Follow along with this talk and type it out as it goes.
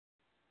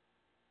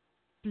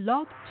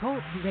Blog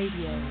Talk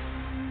Radio.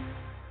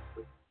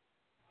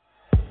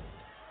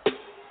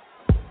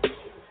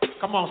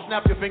 Come on,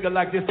 snap your finger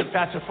like this and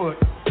pat your foot.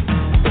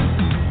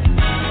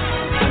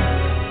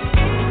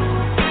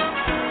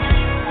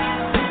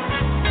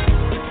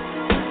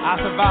 I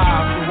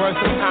survived the worst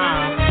of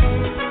times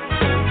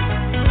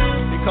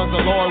because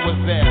the Lord was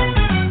there.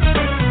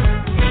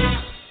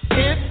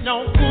 It's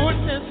no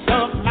goodness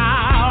of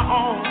my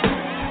own,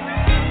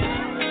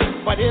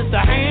 but it's the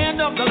hand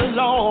of the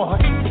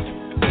Lord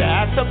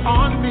that's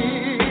upon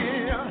me.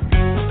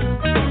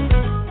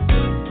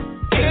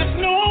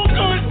 It's no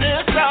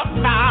goodness of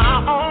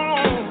my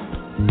own,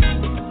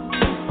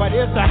 but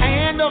it's the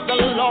hand of the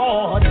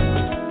Lord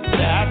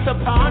that's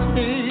upon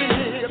me.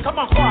 Come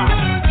on, choir.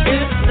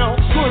 It's no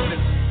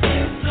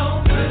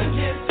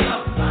goodness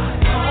of my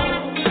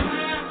own,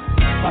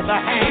 but the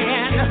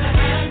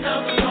hand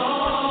of the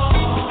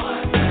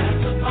Lord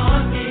that's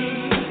upon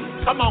me.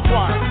 Come on,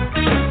 choir.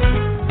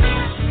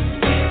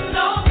 It's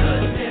no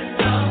goodness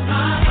of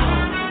my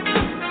own,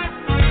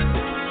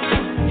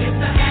 it's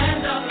the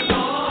hand of the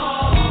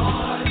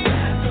Lord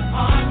that's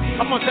upon me.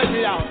 Come on, take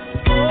me out.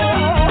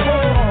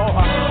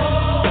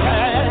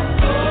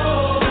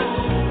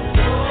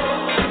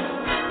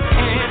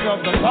 Of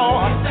the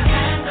Lord, the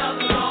hand of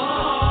the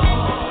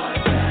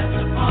Lord that's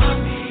upon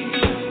me.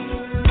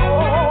 Oh,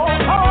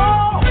 oh,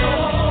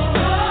 oh,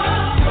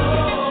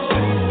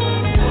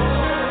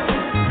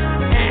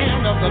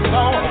 hand of the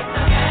Lord,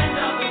 the hand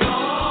of the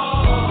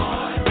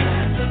Lord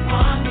that's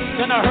upon me.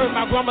 Then I heard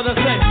my grandmother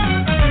say,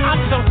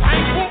 I'm so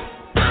thankful.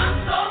 I'm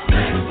so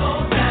thankful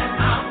that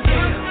I'm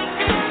here.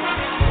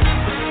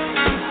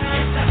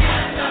 It's the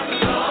hand of the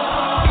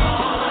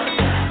Lord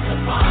that's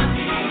upon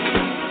me.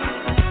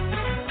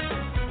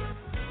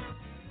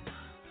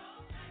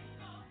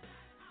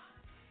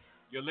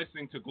 You're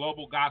listening to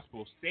Global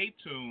Gospel. Stay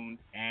tuned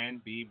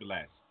and be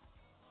blessed.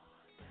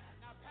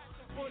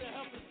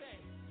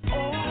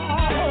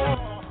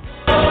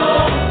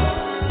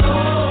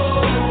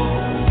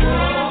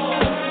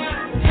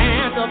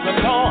 Hand of the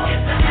Lord.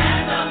 It's the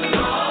hand of the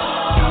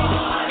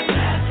Lord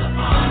that's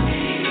upon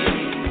me.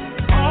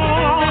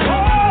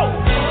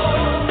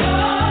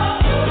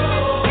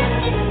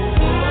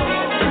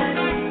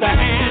 The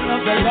hand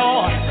of the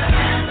Lord. It's the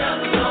hand of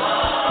the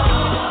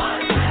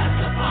Lord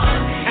that's upon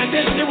me. And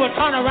then she would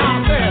turn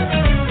around and say,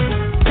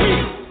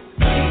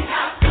 We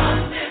have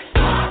come this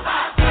far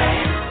by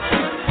faith.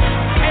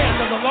 Hand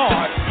of the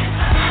Lord. It's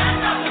the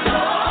hand of the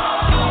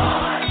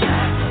Lord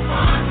that's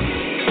upon me.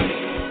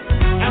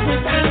 And we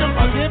thank Him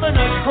for giving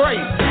us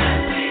grace.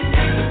 And we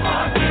thank Him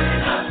for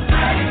giving us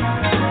grace.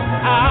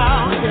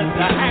 Oh, it's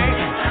the hand.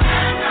 It's the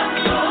hand of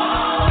the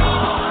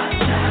Lord.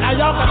 Now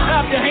y'all can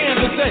clap your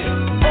hands and say,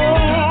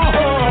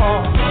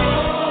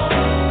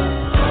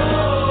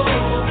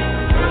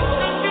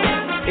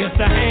 it's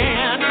the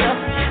hand. It's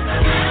the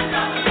hand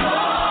of the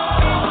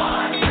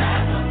Lord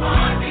that's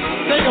upon me.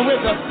 Sing it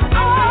with us.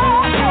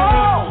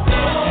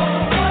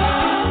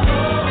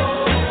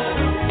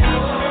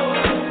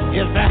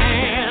 It's the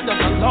hand of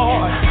the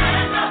Lord. The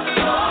hand of the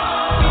Lord.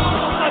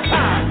 One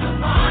time.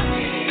 Upon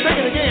me. Sing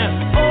it again.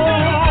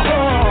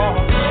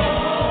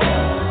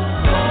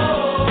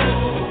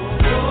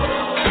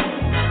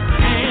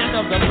 Hand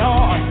of the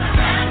Lord. The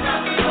hand of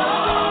the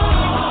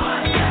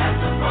Lord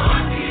that's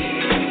upon me.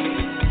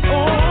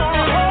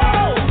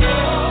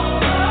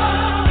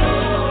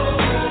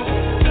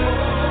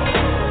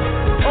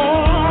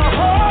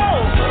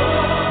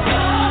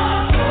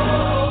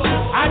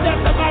 I just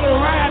somebody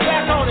ride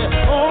back on it.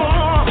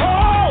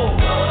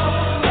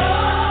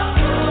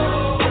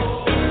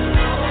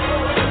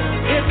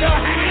 It's the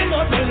hand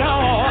of the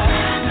Lord.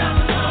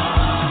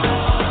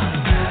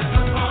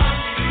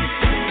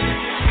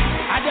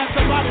 I just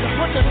somebody to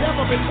put the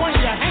devil between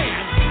your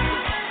hands.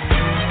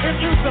 If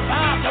you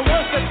survive the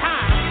worst of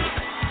times,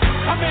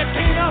 come here,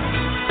 Tina.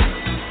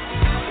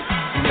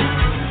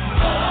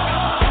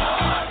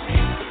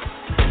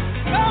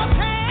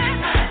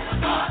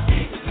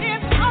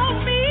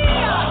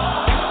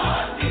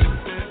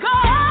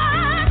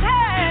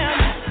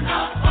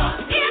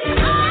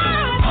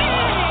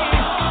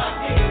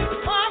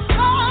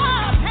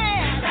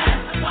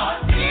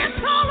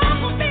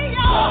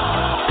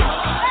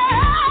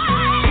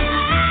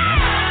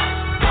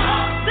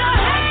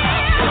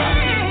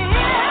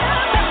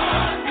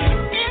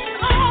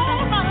 It's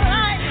all my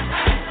life.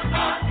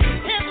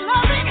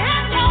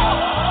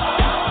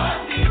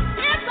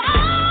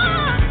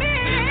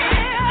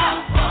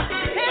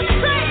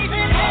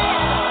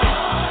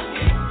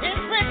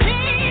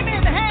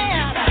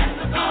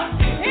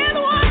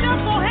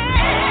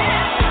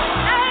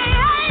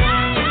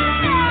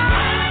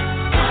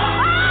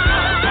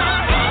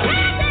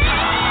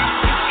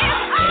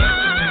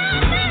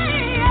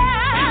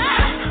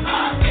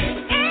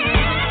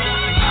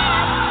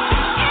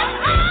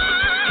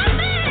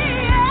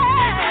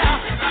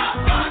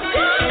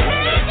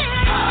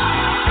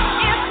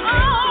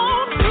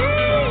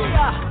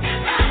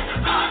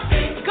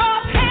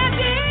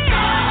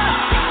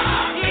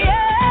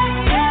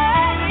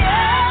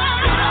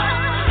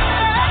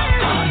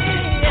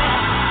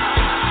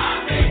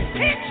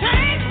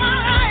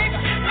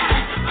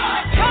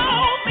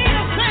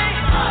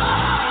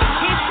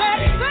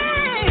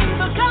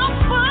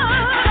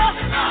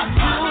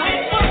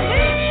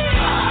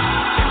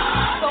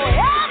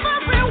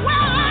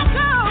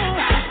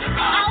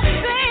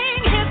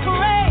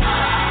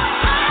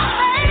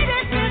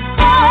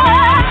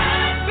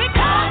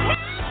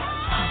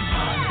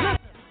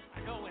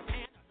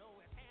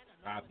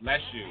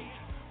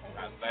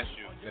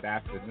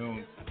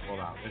 all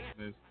our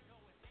listeners.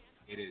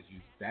 It is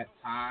that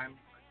time.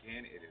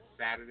 Again, it is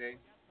Saturday.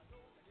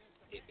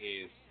 It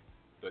is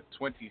the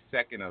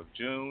 22nd of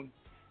June,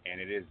 and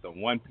it is the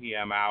 1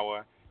 p.m.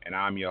 hour, and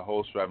I'm your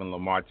host, Reverend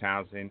LeMarr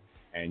Townsend,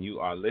 and you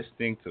are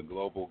listening to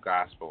Global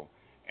Gospel.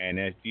 And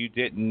if you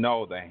didn't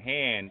know,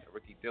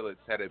 Ricky Dillard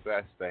said it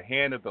best, the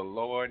hand of the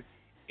Lord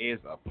is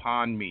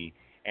upon me.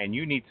 And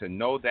you need to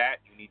know that,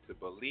 you need to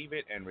believe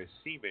it and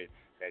receive it,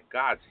 that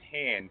God's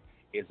hand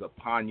is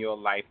upon your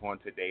life on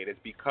today. It is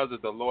because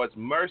of the Lord's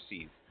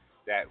mercies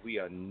that we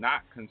are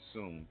not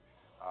consumed.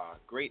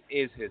 Great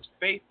is his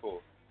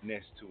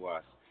faithfulness to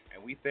us.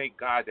 And we thank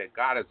God that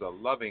God is a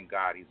loving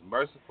God. He's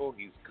merciful,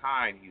 he's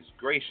kind, he's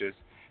gracious,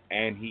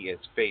 and he is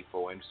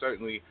faithful. And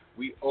certainly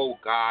we owe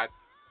God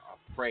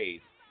praise.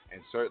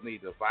 And certainly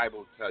the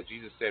Bible tells,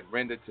 Jesus said,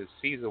 render to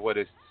Caesar what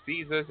is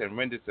Caesar's and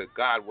render to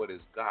God what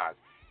is God's.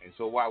 And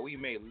so while we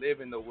may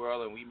live in the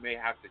world and we may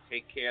have to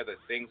take care of the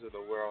things of the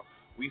world,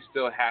 we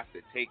still have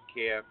to take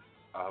care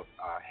of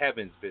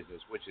heaven's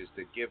business, which is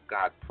to give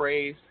God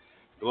praise,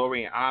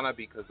 glory, and honor,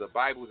 because the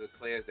Bible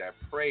declares that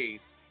praise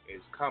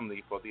is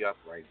comely for the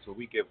upright. So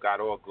we give God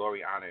all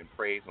glory, honor, and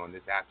praise on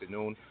this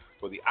afternoon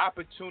for the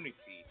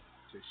opportunity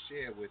to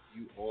share with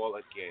you all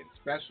again.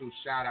 Special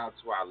shout out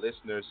to our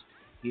listeners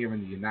here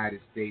in the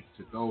United States,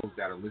 to those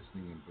that are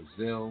listening in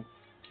Brazil,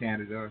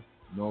 Canada,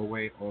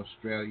 Norway,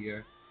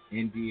 Australia,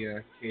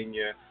 India,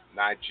 Kenya,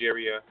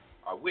 Nigeria,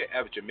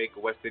 wherever, Jamaica,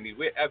 West Indies,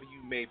 wherever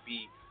you may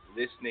be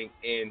listening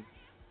in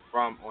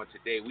from on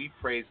today. We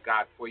praise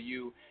God for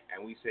you,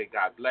 and we say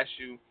God bless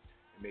you,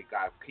 and may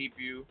God keep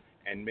you,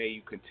 and may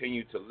you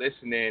continue to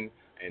listen in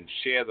and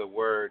share the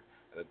word,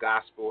 the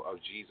gospel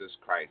of Jesus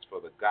Christ.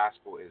 For the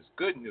gospel is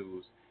good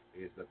news.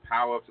 It is the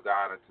power of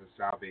God unto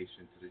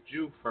salvation, to the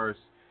Jew first,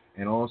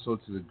 and also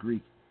to the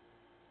Greek.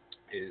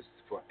 It is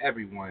for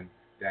everyone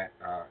that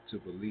to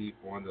believe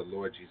on the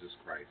Lord Jesus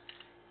Christ.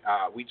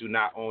 We do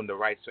not own the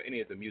rights to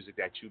any of the music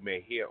that you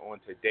may hear on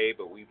today,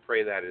 but we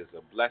pray that it is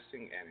a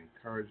blessing and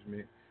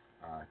encouragement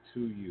to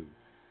you.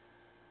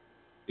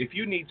 If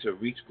you need to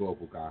reach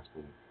Global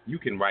Gospel, you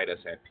can write us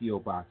at P.O.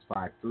 Box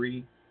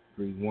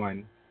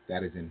 5331.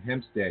 That is in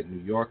Hempstead,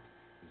 New York.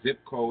 Zip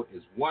code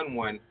is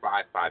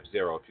 11550.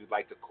 If you'd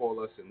like to call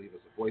us and leave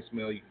us a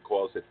voicemail, you can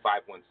call us at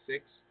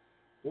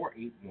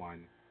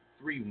 516-481-3187.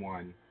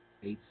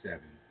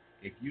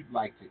 If you'd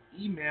like to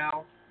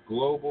email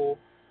Global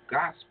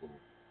Gospel,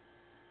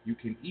 you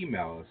can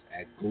email us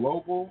at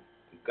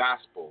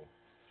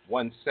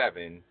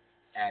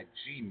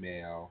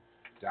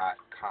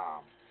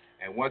globalgospel17@gmail.com.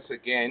 And once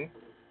again,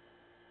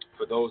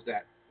 for those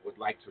that would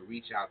like to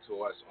reach out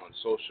to us on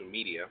social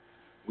media,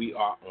 we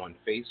are on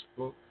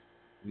Facebook,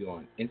 we are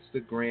on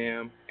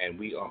Instagram, and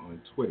we are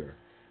on Twitter.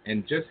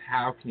 And just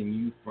how can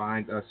you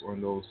find us on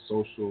those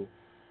social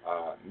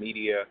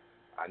media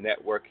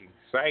networking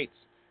sites?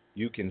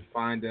 You can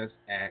find us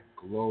at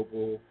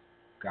Global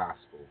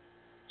Gospel,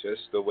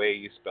 just the way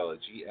you spell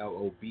it,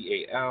 Global,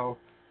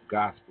 Gospel,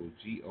 Gospel.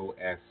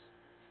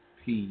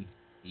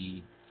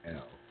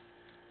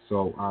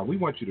 So we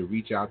want you to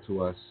reach out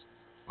to us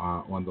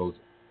on those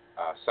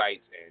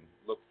sites and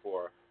look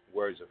for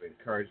words of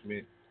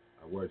encouragement,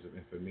 words of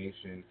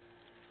information,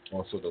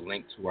 also the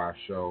link to our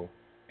show.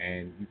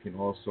 And you can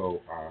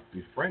also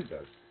befriend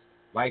us,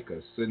 like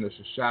us, send us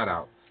a shout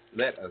out.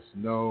 Let us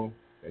know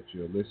that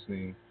you're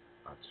listening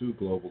to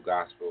Global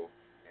Gospel.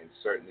 And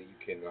certainly you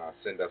can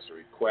send us a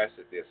request.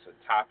 If there's a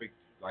topic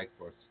you'd like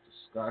for us to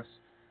discuss,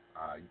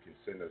 you can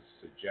send us a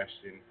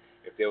suggestion.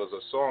 If there was a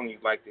song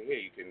you'd like to hear,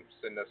 you can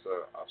send us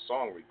a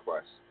song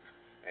request.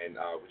 And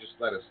just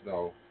let us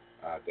know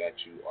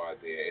that you are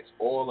there. It's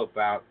all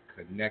about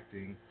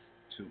connecting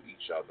to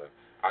each other.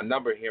 Our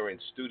number here in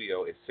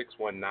studio is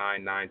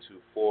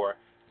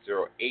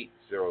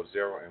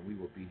 619-924-0800, and we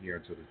will be here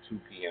until the 2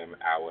 p.m.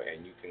 hour,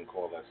 and you can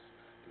call us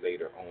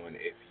later on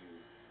if you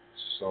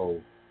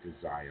so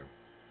desire.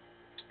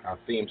 Our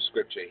theme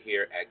scripture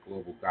here at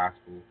Global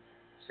Gospel,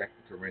 2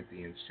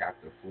 Corinthians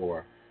chapter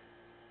 4,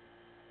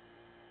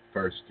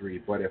 verse 3.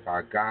 But if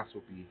our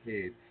gospel be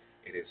hid,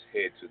 it is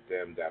hid to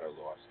them that are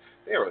lost.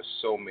 There are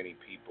so many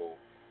people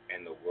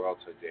in the world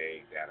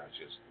today that are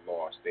just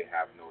lost. They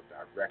have no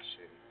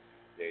direction.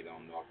 They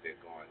don't know if they're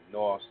going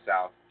north,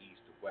 south, east,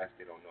 west.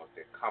 They don't know if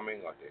they're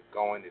coming or if they're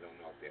going. They don't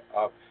know if they're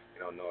up.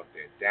 They don't know if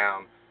they're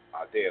down.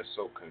 They are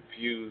so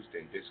confused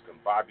and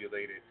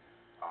discombobulated.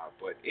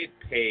 But it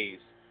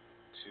pays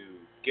to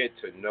get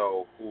to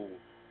know who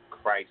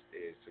Christ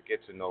is, to get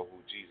to know who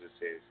Jesus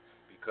is,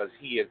 because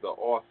he is the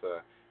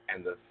author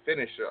and the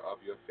finisher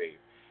of your faith.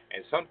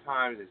 And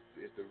sometimes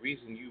it's the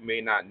reason you may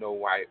not know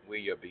where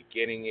your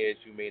beginning is,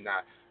 you may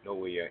not know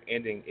where your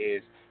ending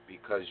is,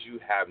 because you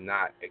have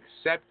not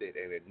accepted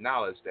and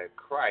acknowledged that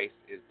Christ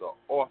is the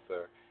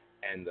author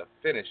and the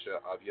finisher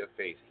of your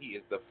faith. He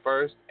is the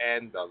first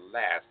and the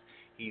last.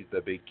 He's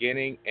the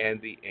beginning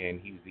and the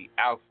end. He's the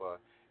Alpha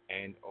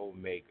and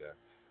Omega.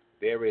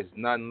 There is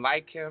none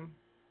like him.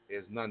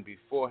 There's none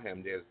before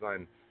him. There's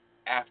none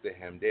after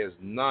him. There's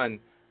none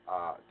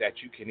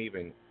that you can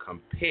even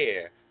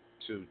compare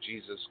to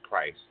Jesus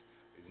Christ.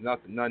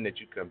 none that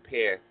you can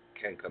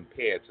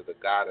compare to the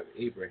God of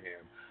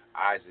Abraham,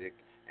 Isaac,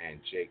 and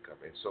Jacob.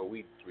 And so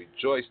we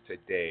rejoice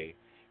today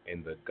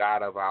in the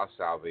God of our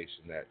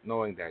salvation, that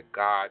knowing that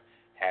God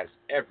has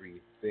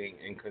everything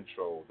in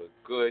control, the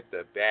good,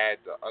 the bad,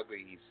 the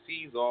ugly. He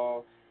sees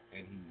all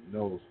and he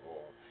knows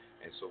all.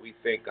 And so we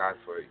thank God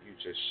for you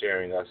just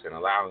sharing us and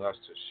allowing us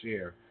to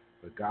share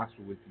the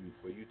gospel with you,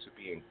 for you to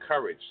be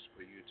encouraged,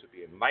 for you to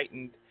be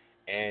enlightened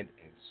and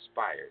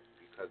inspired,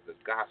 because the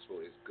gospel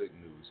is good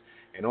news.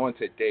 And on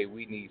today,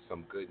 we need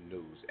some good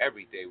news.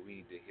 Every day we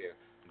need to hear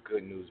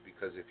good news,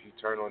 because if you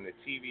turn on the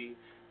TV,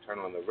 turn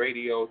on the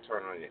radio,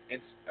 turn on the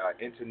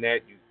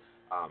internet, you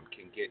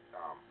can get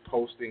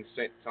postings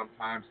sent.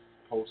 Sometimes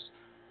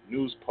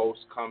news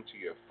posts come to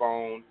your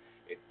phone.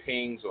 It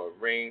pings or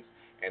rings,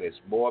 and it's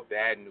more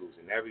bad news.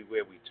 And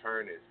everywhere we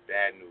turn is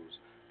bad news.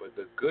 But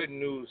the good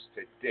news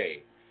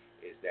today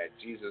is that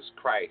Jesus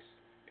Christ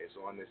is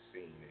on the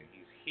scene, and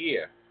he's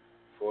here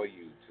for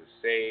you to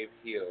save,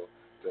 heal,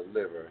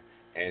 deliver,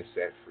 and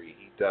set free.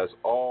 He does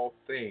all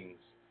things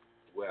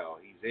well.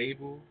 He's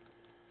able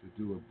to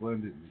do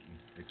abundantly,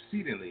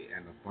 exceedingly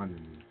and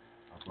abundantly,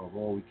 above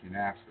all we can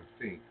ask or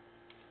think,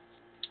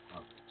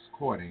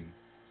 according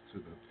to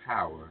the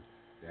power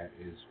that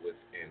is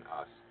within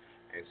us.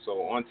 And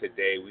so on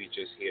today, we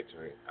just here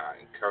to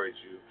encourage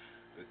you.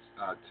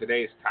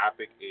 Today's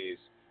topic is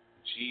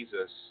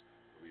Jesus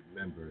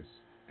Remembers,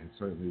 and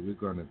certainly we're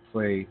going to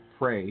play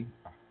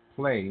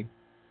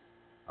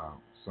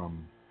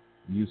some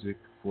music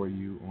for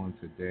you on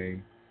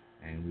today,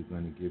 and we're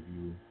going to give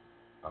you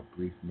a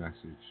brief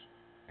message,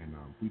 and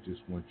we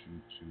just want you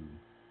to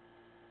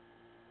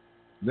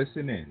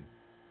listen in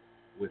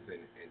with an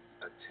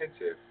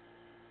attentive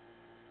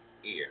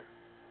ear.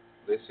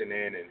 Listen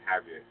in and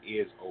have your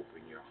ears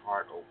open, your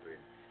heart open,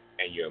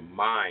 and your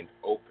mind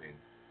open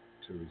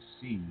to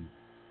receive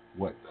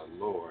what the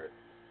Lord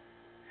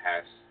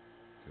has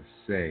to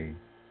say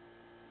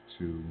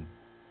to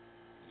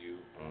you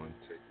on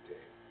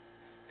today.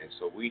 And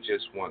so we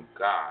just want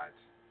God,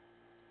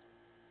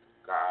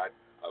 the God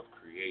of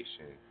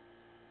creation,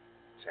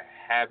 to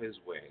have his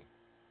way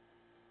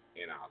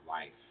in our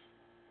life.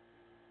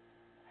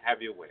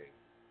 Have your way.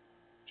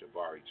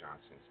 Jabari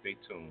Johnson. Stay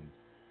tuned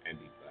and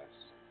be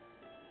blessed.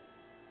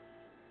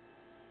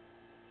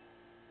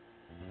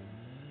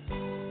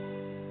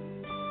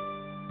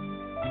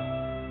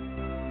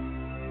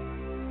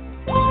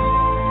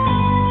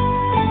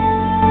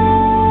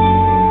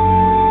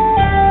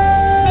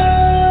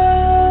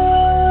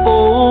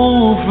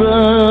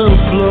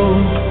 Overflow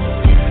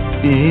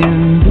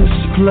in this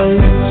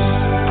place.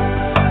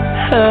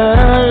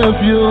 Have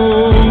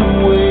your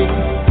way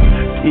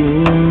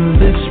in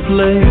this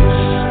place.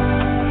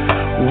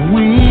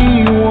 We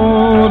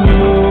want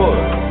more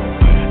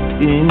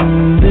in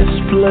this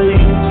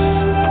place.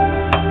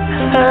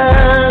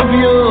 Have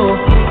your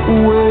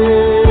way.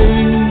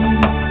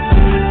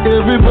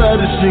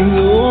 Everybody sing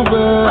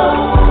over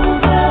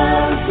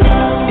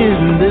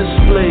in this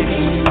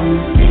place.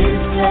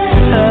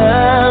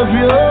 Have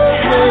your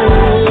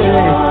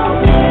way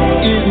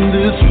in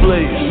this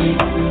place.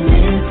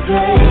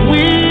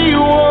 We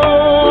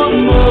want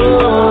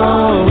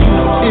more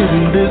in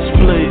this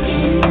place.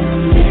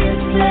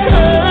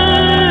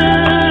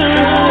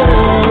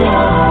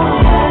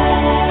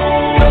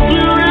 Cause we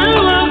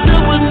realize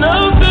that we're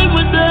nothing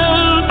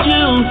without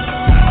you.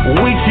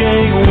 We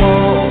can't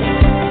walk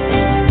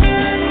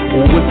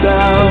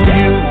without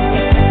you.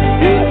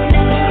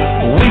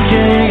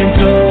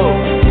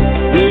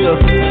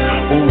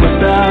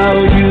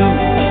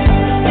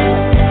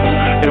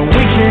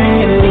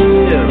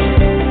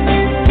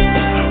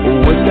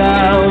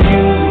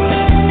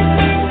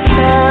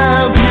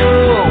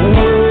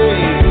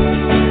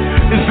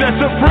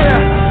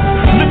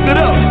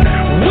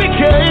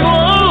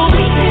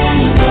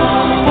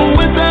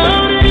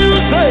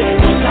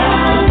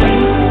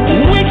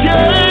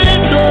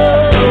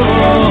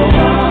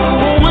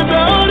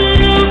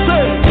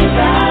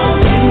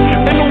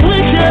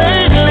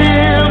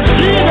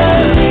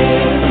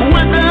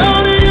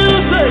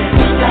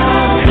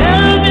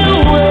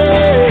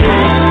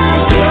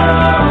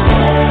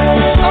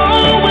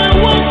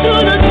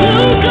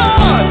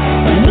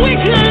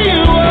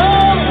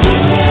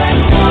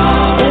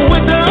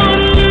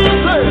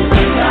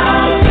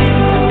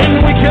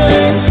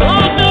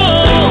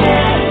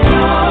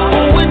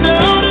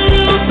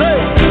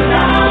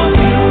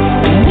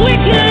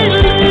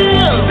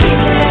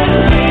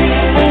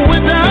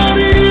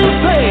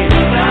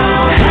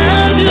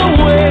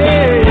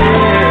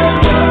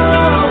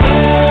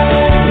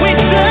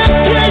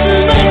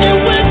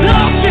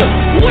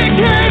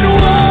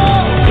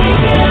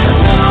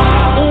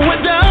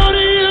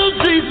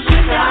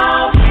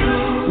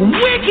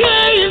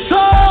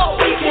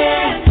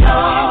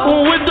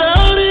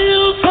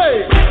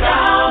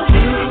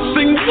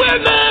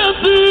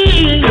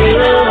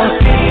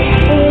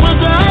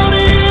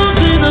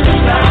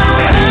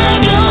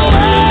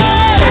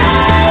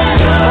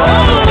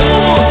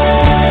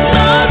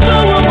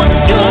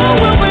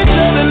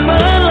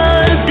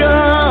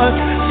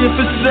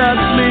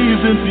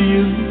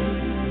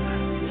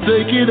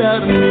 Take it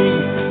out of me.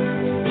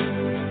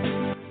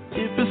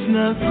 If it's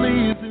not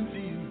pleasing to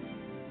you,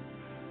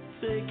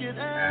 take it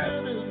out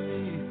of me.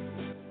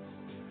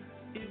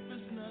 If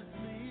it's not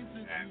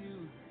pleasing to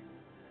you.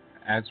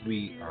 As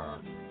we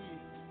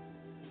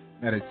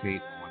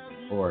meditate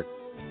on the Lord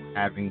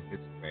having His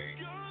way,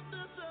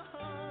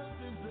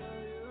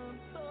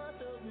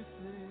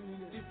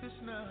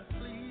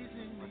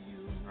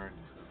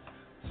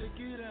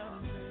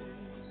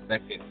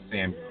 Second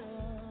Samuel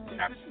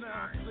chapter 9,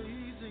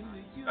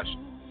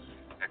 special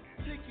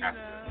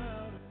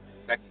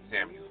Second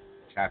Samuel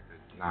chapter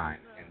 9,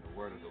 and the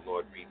word of the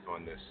Lord reads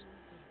on this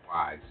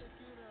wise.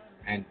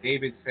 And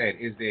David said,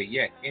 Is there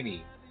yet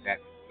any that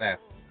is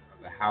left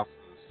of the house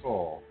of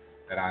Saul,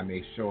 that I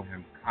may show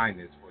him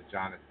kindness for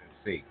Jonathan's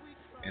sake?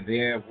 And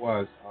there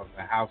was of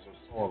the house of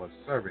Saul a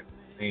servant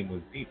whose name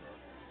was Ziba.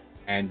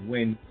 And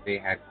when they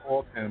had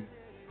called him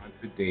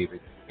unto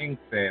David, the king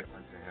said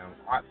unto him,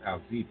 Art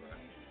thou Ziba?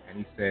 And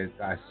he said,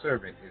 Thy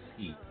servant is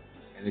he.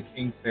 And the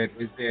king said,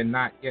 Is there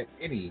not yet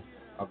any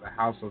of the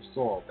house of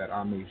Saul, that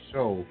I may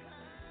show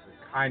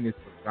the kindness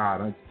of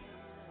God unto him?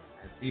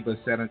 And Ziba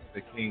said unto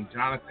the king,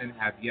 Jonathan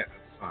hath yet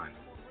a son,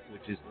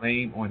 which is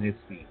lame on his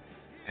feet.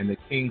 And the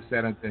king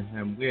said unto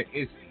him, Where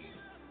is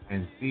he?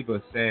 And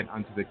Ziba said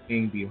unto the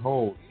king,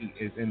 Behold, he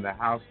is in the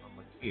house of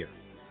Machir,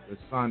 the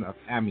son of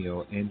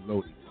Amiel, in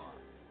Lodebar.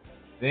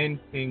 Then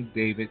King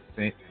David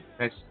sent and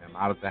fetched him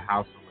out of the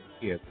house of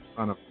Machir, the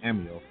son of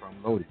Amiel, from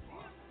Lodebar.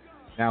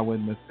 Now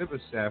when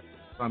Mephibosheth,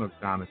 the son of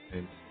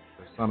Jonathan,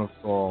 the son of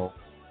Saul,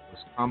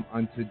 was come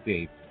unto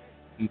David,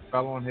 he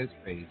fell on his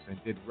face and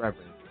did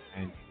reverence.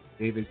 And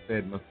David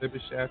said,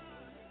 Mephibosheth?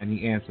 And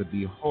he answered,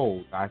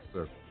 Behold, thy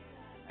servant.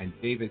 And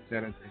David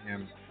said unto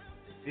him,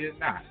 Fear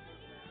not,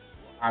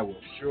 for I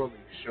will surely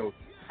show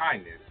thee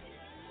kindness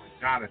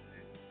for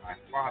Jonathan thy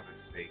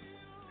father's sake,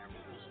 and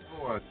will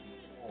restore thee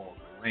all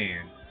the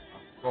land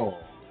of Saul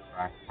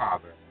thy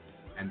father,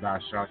 and thou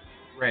shalt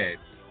eat bread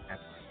at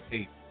my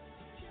table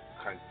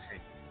continually.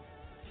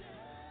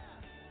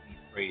 We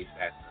pray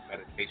that the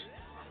meditation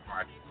of our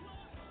heart is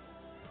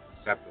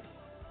acceptable to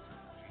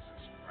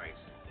Jesus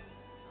Christ,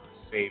 our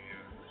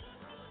Savior,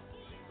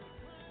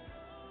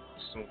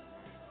 soon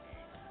coming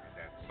King, and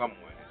that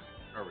someone is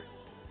encouraged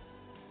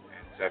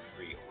and set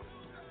free on the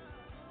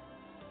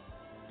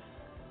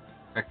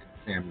night.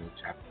 2 Samuel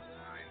chapter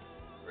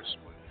 9, verse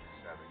 1 to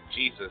 7.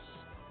 Jesus,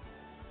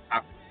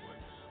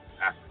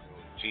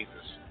 afternoon,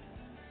 Jesus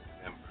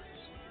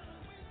remembers.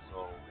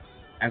 So,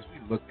 as we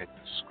look at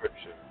the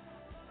scripture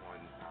on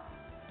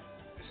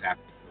this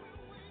afternoon,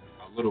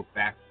 a little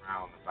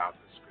background about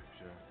the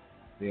scripture.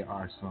 We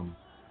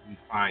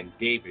find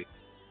David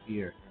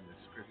here in the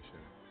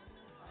scripture.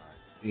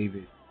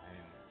 David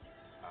and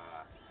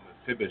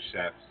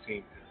Mephibosheth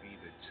seem to be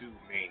the two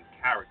main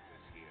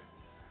characters here.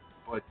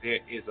 But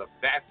there is a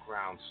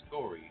background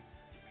story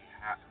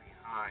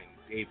behind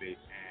David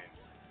and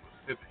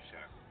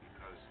Mephibosheth,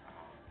 because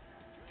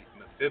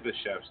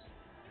Mephibosheth's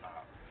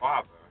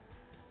father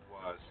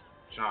was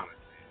Jonathan,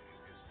 and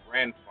his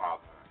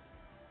grandfather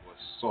was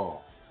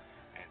Saul.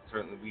 And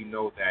certainly we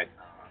know that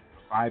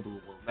the Bible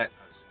will let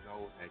us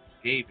know that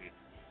David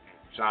and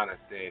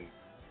Jonathan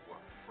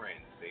were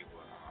friends. They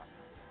were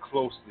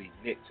closely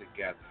knit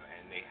together,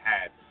 and they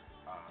had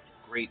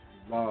great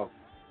love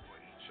for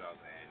each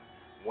other.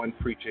 And one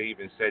preacher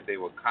even said they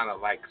were kind of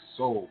like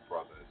soul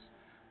brothers.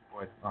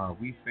 But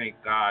we thank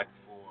God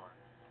for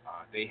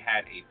they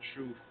had a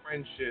true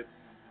friendship,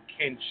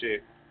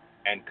 kinship,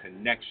 and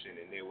connection,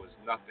 and there was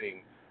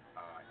nothing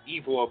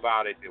evil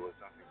about it. There was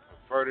nothing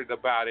perverted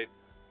about it,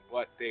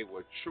 but they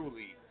were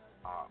truly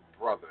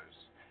brothers.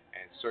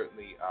 And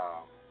certainly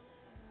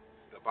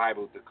the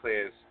Bible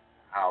declares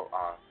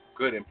how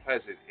good and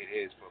pleasant it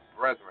is for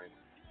brethren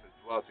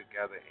to dwell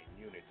together in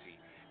unity.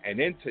 And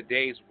in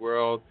today's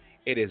world,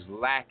 it is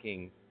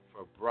lacking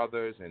for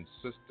brothers and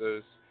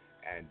sisters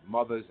and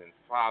mothers and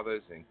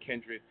fathers and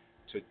kindred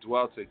to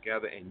dwell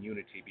together in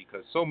unity,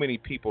 because so many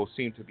people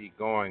seem to be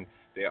going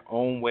their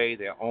own way,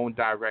 their own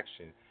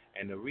direction.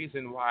 And the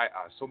reason why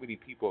so many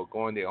people are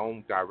going their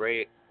own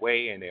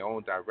way and their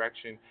own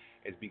direction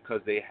is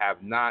because they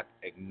have not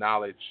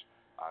acknowledged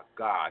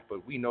God.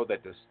 But we know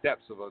that the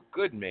steps of a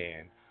good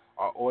man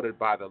are ordered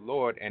by the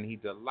Lord, and he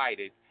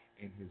delighted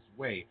in his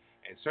way.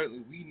 And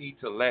certainly we need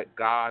to let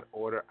God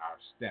order our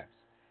steps.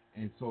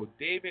 And so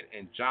David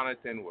and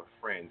Jonathan were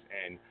friends.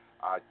 And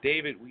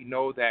David, we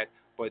know that,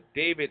 but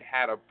David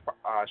had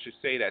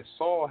that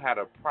Saul had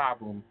a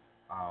problem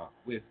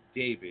with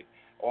David.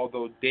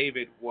 Although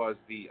David was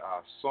the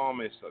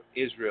psalmist of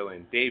Israel,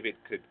 and David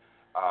could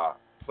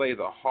play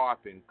the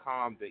harp and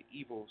calm the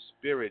evil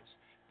spirits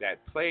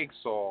that plagued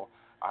Saul,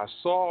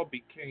 Saul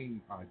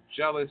became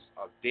jealous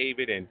of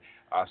David, and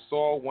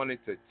Saul wanted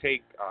to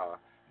take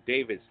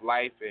David's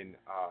life. And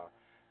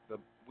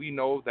we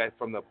know that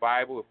from the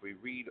Bible, if we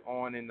read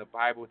on in the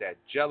Bible, that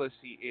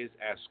jealousy is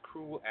as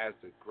cruel as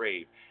the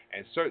grave.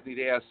 And certainly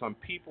there are some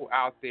people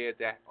out there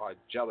that are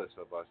jealous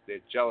of us. They're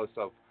jealous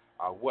of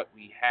what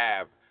we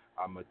have,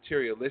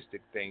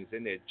 materialistic things,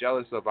 and they're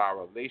jealous of our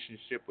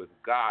relationship with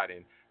God.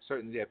 And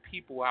Certainly there are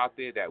people out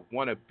there that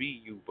want to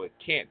be you but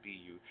can't be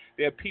you.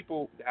 There are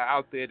people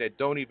out there that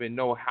don't even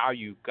know how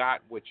you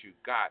got what you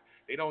got.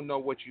 They don't know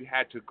what you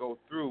had to go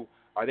through,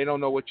 or they don't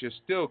know what you're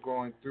still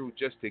going through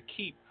just to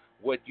keep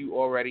what you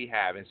already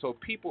have. And so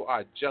people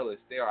are jealous.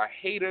 There are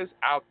haters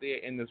out there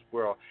in this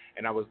world.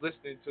 And I was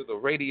listening to the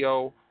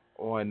radio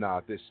on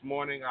this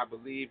morning, I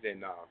believe,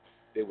 and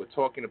they were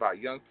talking about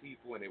young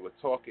people, and they were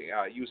talking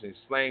using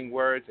slang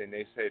words, and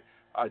they said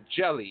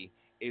jelly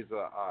is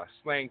a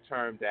slang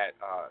term that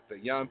the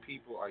young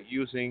people are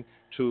using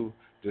to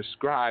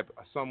describe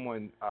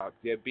someone.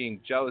 They're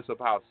being jealous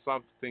about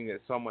something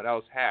that someone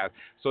else has.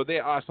 So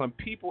there are some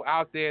people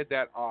out there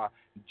that are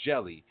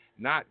jelly,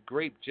 not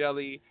grape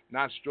jelly,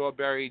 not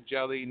strawberry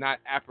jelly, not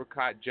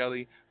apricot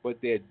jelly, but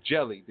they're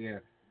jelly.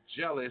 They're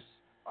jealous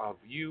of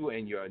you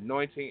and your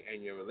anointing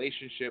and your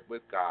relationship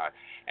with God.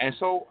 And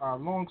so,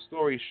 long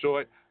story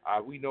short,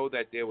 we know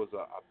that there was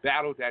a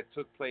battle that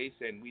took place,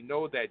 and we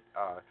know that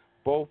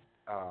both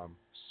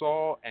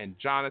Saul and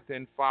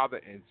Jonathan,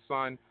 father and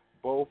son,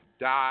 both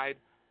died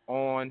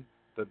on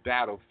the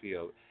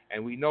battlefield.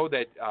 And we know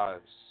that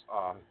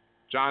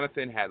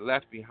Jonathan had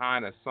left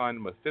behind a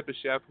son,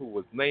 Mephibosheth, who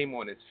was lame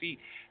on his feet.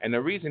 And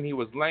the reason he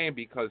was lame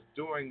because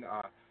during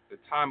the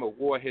time of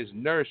war, his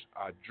nurse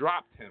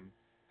dropped him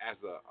as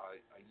a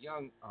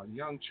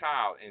young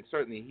child, and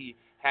certainly he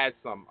had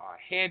some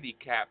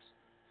handicaps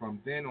from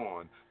then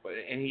on.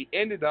 And he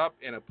ended up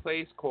in a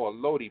place called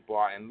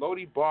Lodibar, and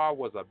Lodibar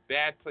was a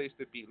bad place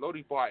to be.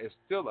 Lodibar is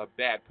still a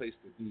bad place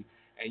to be.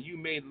 And you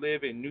may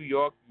live in New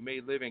York, you may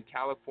live in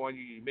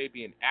California, you may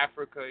be in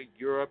Africa,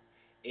 Europe,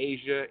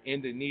 Asia,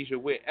 Indonesia,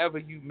 wherever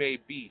you may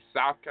be,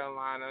 South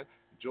Carolina,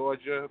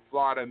 Georgia,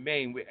 Florida,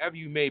 Maine, wherever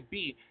you may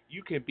be,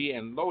 you can be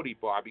in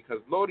Lodibar, because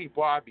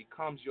Lodibar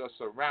becomes your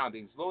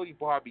surroundings.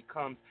 Lodibar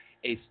becomes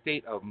a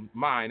state of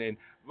mind. And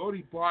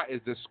Lodibar is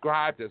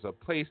described as a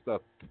place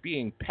of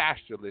being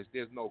pastureless.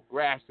 There's no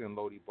grass in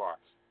Lodibar.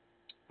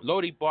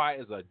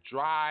 Lodibar is a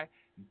dry,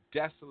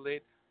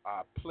 desolate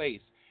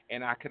place.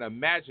 And I can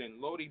imagine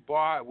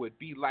Lodibar would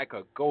be like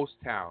a ghost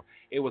town.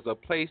 It was a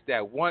place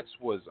that once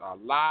was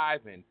alive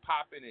and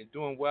popping and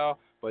doing well,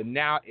 but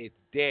now it's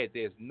dead.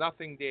 There's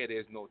nothing there.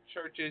 There's no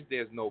churches.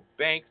 There's no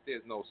banks.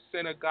 There's no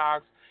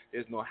synagogues.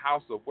 There's no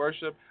house of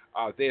worship.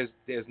 There's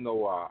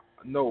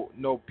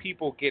no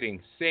people getting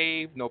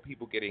saved, no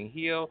people getting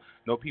healed,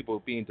 no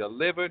people being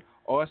delivered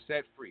or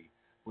set free.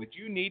 But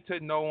you need to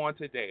know on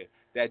today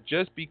that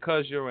just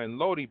because you're in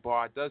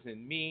Lodibar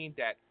doesn't mean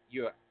that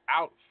you're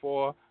out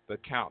for the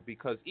count,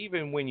 because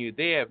even when you're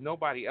there, if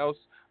nobody else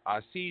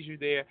sees you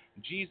there,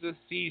 Jesus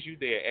sees you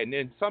there. And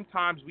then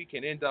sometimes we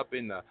can end up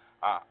in a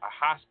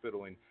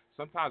hospital, and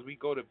sometimes we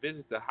go to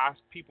visit the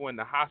people in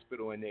the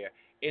hospital, and they're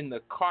in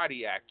the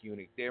cardiac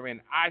unit, they're in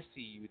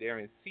ICU, they're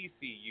in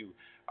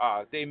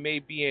CCU, they may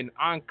be in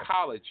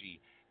oncology,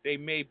 they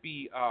may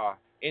be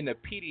in the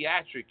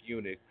pediatric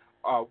unit,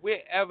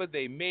 wherever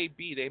they may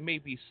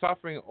be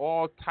suffering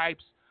all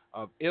types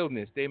of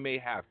illness. They may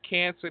have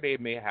cancer, they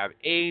may have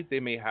AIDS,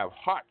 they may have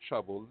heart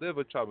trouble,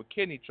 liver trouble,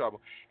 kidney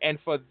trouble. And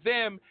for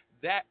them,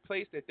 that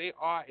place that they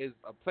are is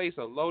a place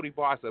of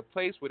Lodibar. It's a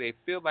place where they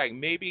feel like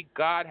maybe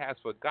God has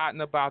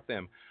forgotten about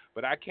them.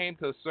 But I came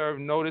to serve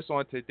notice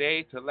on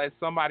today to let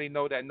somebody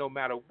know that no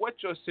matter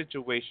what your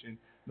situation,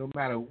 no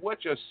matter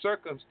what your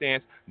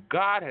circumstance,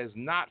 God has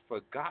not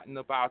forgotten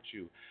about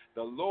you.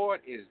 The Lord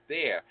is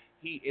there.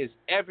 He is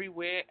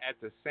everywhere at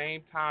the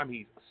same time.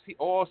 He's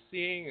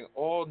all-seeing and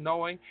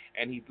all-knowing,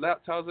 and He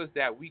tells us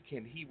that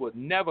He will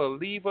never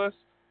leave us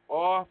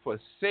or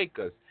forsake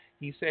us.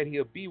 He said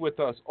He'll be with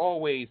us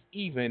always,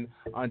 even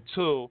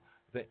until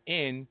the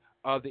end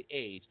of the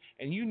age.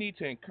 And you need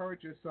to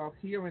encourage yourself.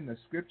 Here in the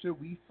Scripture,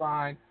 we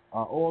find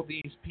all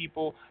these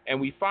people,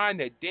 and we find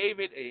that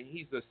David,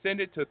 he's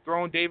ascended to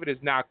throne. David is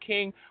now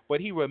king, but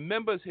he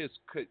remembers his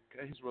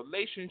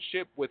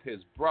relationship with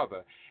his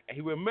brother, and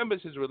he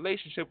remembers his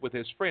relationship with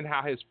his friend,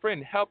 how his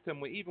friend helped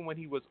him even when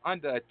he was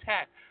under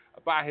attack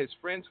by his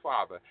friend's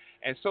father.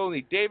 And so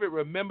David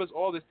remembers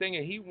all this thing,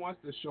 and he wants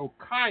to show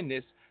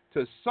kindness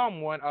to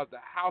someone of the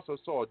house of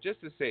Saul, just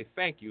to say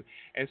thank you.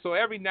 And so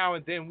every now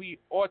and then we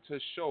ought to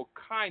show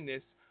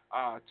kindness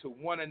to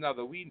one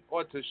another. We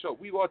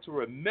ought to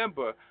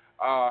remember,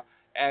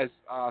 as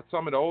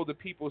some of the older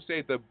people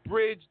say, the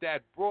bridge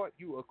that brought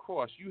you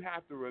across. You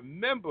have to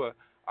remember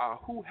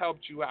who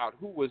helped you out,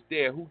 who was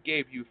there, who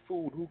gave you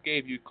food, who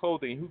gave you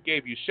clothing, who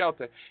gave you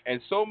shelter.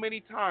 And so many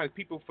times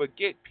people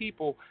forget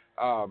people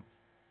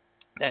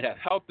that have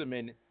helped them.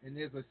 And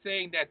there's a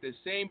saying that the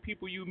same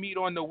people you meet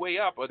on the way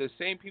up are the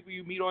same people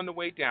you meet on the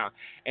way down.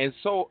 And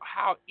so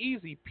how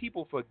easy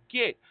people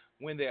forget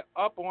when they're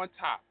up on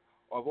top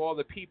of all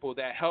the people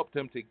that helped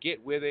them to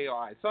get where they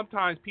are. And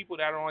sometimes people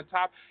that are on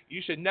top,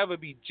 you should never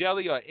be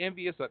jelly or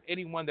envious of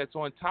anyone that's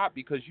on top,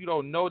 because you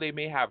don't know, they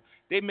may have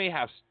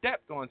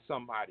stepped on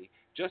somebody.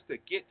 just to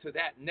get to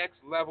that next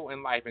level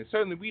in life. And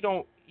certainly we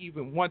don't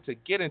even want to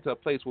get into a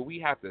place where we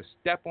have to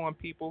step on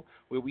people,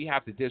 where we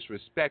have to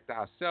disrespect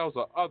ourselves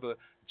or other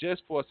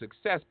just for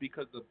success,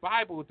 because the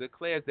Bible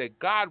declares that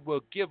God will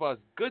give us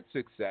good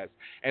success.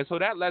 And so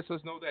that lets us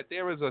know that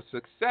there is a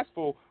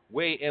successful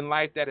way in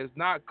life that is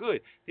not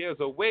good. There's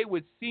a way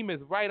which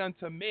seemeth right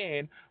unto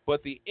man,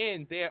 but the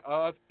end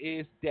thereof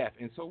is death.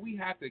 And so we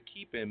have to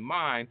keep in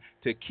mind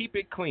to keep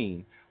it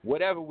clean,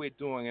 whatever we're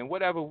doing, and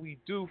whatever we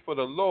do for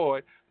the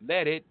Lord,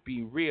 let it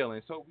be real.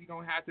 And so we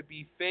don't have to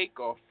be fake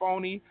or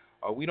phony,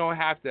 or we don't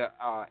have to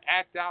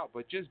act out,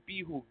 but just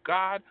be who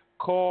God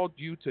called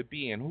you to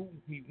be and who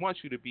he wants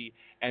you to be.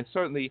 And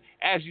certainly,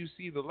 as you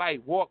see the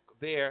light, walk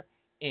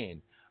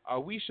therein.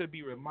 We should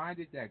be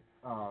reminded that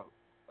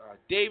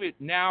David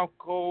now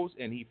goes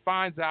and he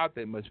finds out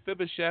that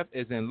Mephibosheth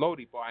is in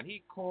Lodebar, and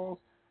he calls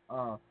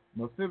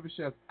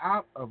Mephibosheth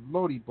out of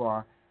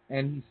Lodebar,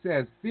 and he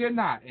says, "Fear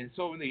not." And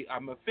so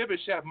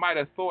Mephibosheth might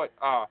have thought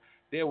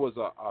there was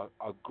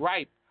a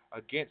gripe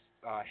against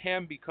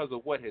him because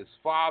of what his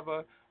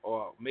father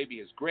or maybe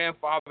his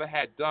grandfather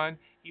had done.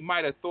 He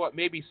might have thought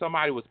maybe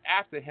somebody was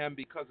after him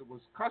because it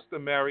was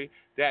customary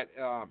that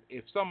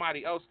if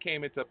somebody else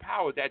came into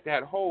power,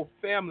 that whole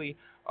family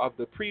of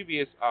the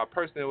previous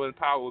person that was in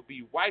power would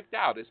be wiped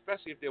out,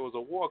 especially if there was a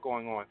war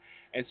going on.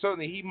 And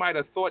certainly he might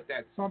have thought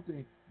that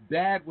something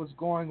bad was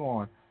going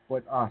on,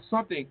 but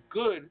something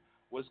good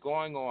was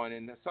going on.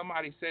 And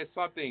somebody said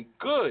something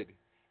good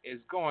is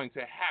going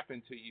to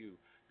happen to you,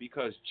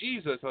 because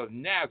Jesus of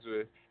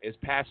Nazareth is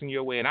passing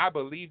your way. And I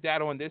believe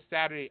that on this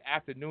Saturday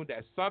afternoon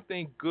that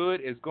something good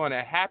is going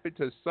to happen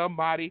to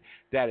somebody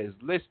that is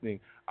listening.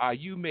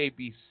 You may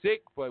be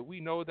sick, but we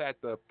know that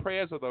the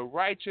prayers of the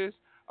righteous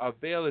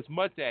avail as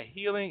much, that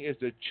healing is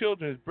the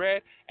children's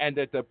bread, and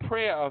that the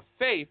prayer of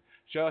faith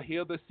shall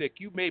heal the sick.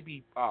 You may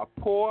be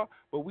poor,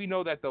 but we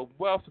know that the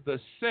wealth of the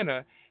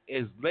sinner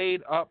is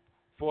laid up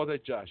for the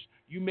just.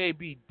 You may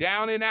be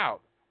down and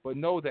out, but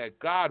know that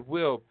God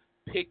will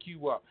pick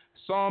you up.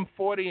 Psalm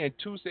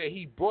 40:2 said,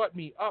 "He brought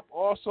me up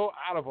also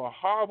out of a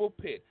horrible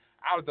pit,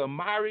 out of the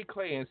miry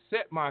clay, and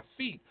set my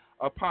feet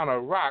upon a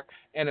rock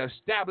and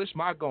established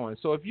my going."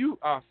 So if you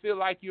feel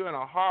like you're in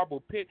a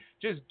horrible pit,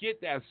 just get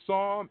that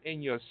psalm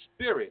in your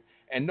spirit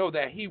and know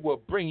that he will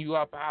bring you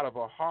up out of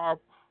a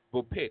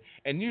horrible pit.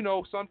 And you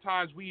know,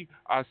 sometimes we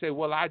say,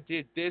 well, I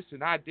did this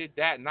and I did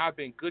that and I've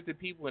been good to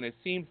people, and it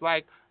seems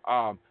like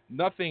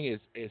nothing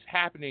is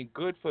happening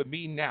good for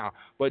me now.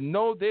 But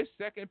know this,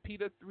 2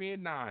 Peter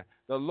 3:9,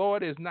 the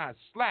Lord is not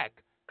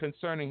slack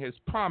concerning his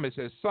promise,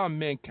 as some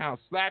men count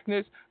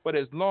slackness, but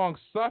is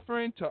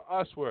long-suffering to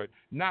usward,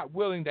 not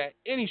willing that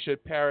any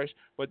should perish,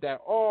 but that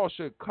all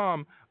should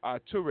come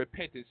to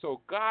repentance.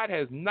 So God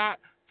has not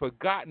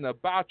forgotten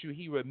about you.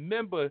 He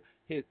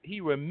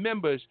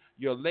remembers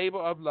your labor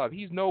of love.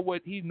 He knows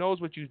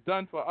what you've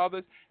done for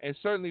others, and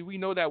certainly we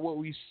know that what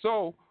we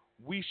sow,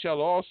 we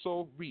shall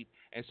also reap.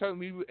 And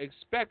certainly we're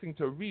expecting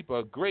to reap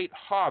a great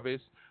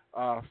harvest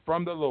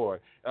from the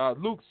Lord.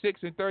 Luke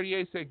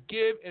 6:38 said,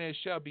 "Give, and it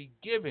shall be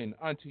given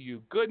unto you,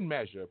 good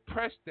measure,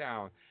 pressed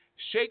down,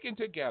 shaken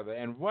together,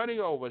 and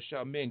running over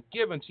shall men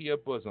give unto your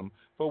bosom.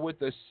 For with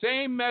the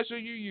same measure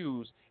you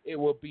use, it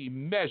will be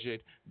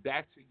measured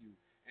back to you."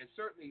 And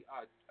certainly,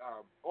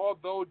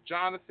 although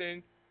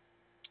Jonathan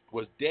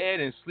was dead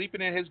and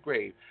sleeping in his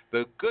grave,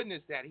 the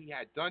goodness that he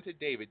had done to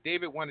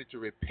David wanted to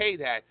repay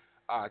that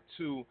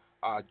to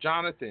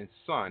Jonathan's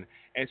son.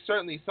 And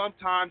certainly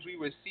sometimes we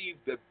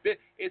receive the bit.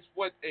 It's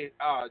what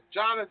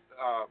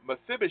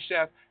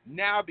Mephibosheth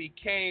now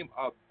became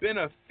a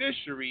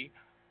beneficiary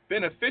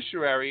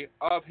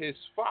of his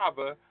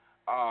father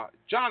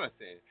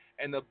Jonathan.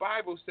 And the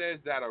Bible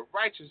says that a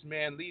righteous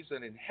man leaves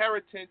an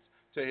inheritance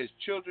to his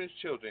children's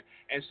children.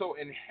 And so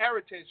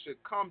inheritance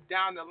should come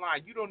down the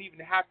line. You don't even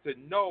have to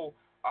know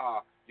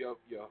you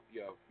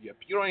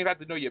don't even have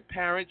to know your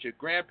parents, your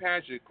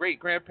grandparents, your great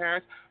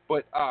grandparents,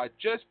 but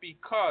just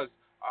because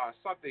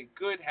something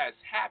good has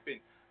happened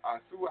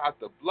throughout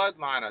the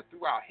bloodline or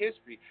throughout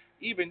history,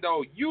 even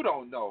though you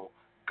don't know,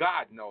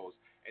 God knows.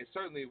 And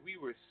certainly we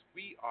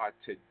are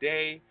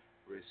today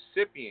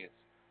recipients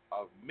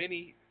of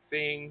many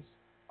things,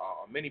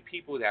 many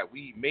people that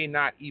we may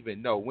not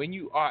even know. When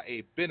you are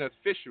a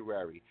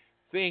beneficiary,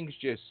 things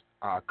just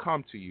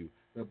come to you.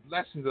 The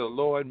blessings of the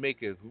Lord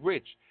maketh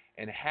rich,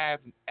 and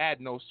add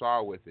no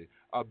sorrow with it.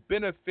 A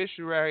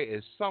beneficiary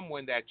is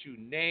someone that you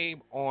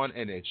name on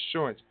an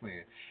insurance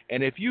plan.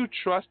 And if you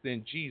trust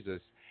in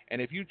Jesus, and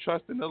if you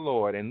trust in the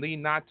Lord and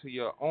lean not to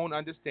your own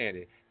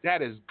understanding,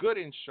 that is good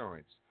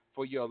insurance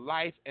for your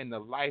life and the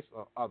life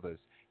of others.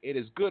 It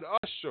is good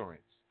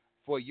assurance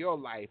for your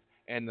life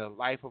and the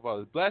life of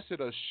others. Blessed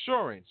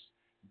assurance,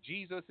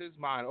 Jesus is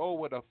mine. Oh,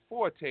 what a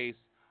foretaste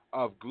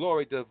of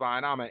glory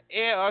divine. I'm an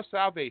heir of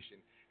salvation.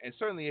 And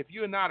certainly if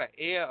you're not an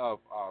heir of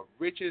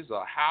riches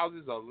or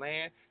houses or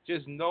land,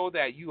 just know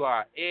that you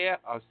are heir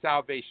of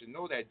salvation.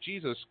 Know that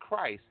Jesus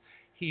Christ,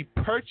 he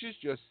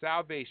purchased your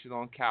salvation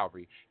on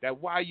Calvary. That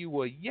while we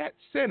were yet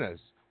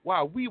sinners,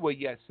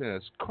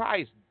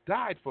 Christ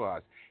died for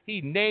us. He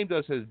named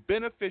us as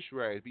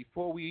beneficiaries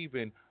before we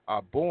even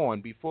are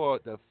born, before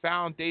the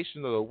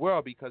foundation of the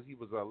world, because he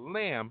was a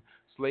lamb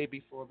slain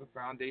before the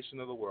foundation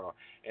of the world.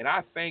 And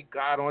I thank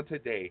God on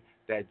today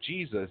that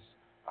Jesus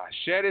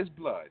shed his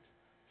blood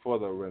for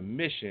the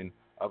remission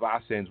of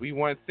our sins. We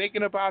weren't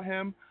thinking about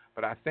him,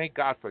 but I thank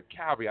God for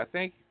Calvary. I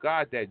thank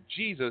God that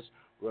Jesus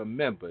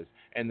remembers.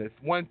 And the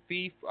one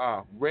thief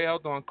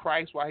railed on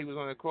Christ while he was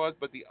on the cross,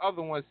 but the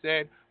other one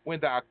said, when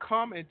thou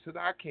come into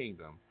thy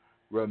kingdom,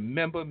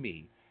 remember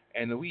me.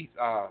 And we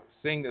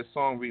sing the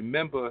song,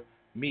 Remember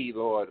Me,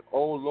 Lord.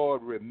 Oh,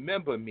 Lord,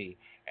 remember me.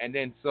 And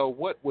then so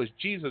what was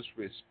Jesus'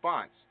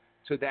 response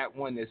to that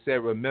one that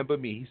said, remember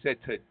me? He said,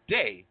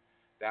 today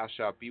thou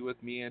shalt be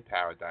with me in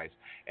paradise.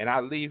 And I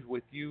leave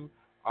with you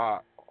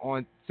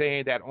on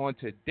saying that on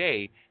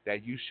today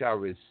that you shall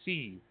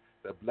receive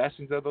the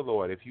blessings of the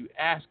Lord if you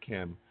ask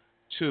him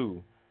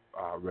to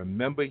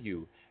remember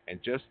you.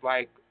 And just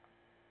like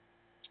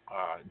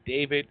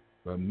David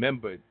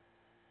remembered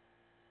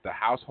the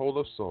household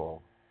of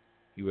Saul,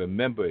 he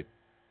remembered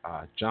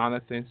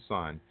Jonathan's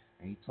son,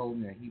 and he told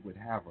him that he would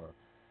have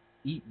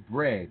eat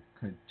bread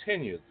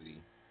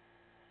continually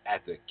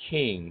at the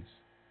king's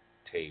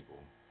table.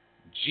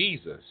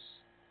 Jesus,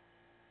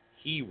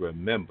 he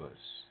remembers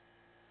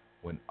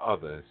when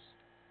others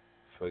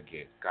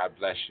forget. God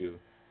bless you.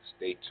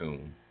 Stay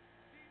tuned.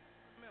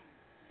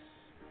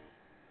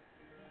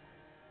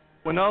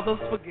 When others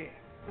forget,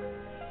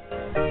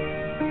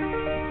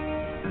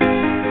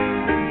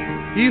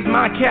 he's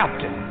my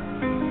captain,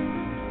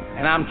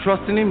 and I'm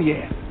trusting him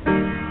yet.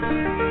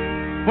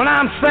 When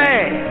I'm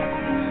sad,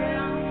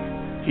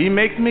 he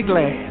makes me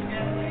glad.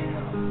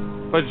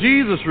 For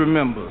Jesus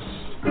remembers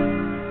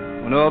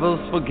when others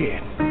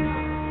forget.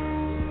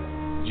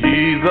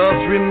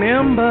 Jesus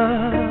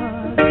remembers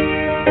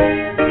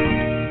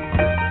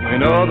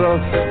when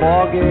others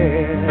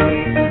forget.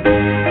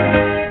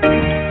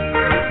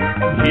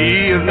 He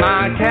is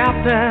my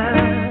captain,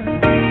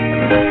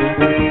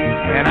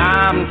 and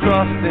I'm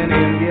trusting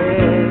him yet.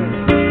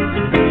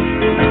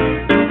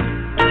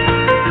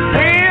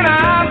 When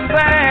I'm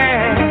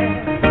sad,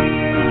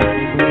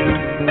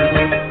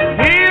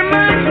 he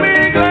makes me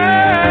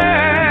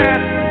glad.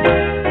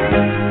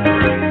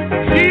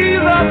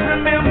 Jesus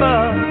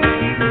remembers,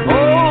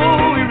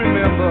 oh, he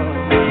remembers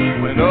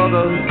when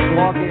others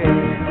forget.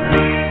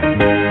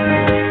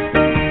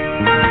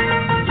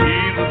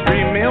 Jesus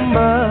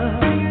remembers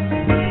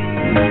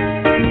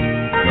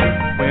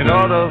when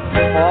others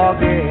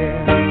forget.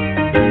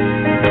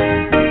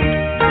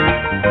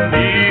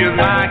 He is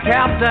my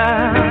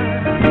captain,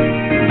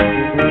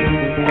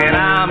 and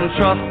I'm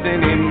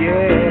trusting him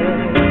yet.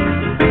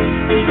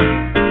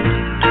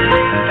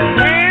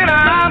 When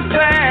I'm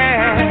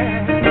sad,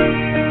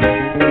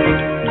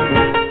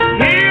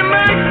 he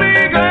makes me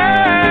glad.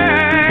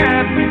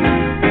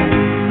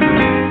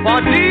 For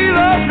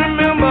Jesus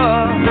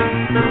remembers,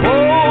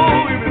 oh,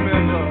 he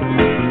remembers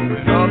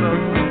when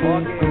others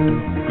forget.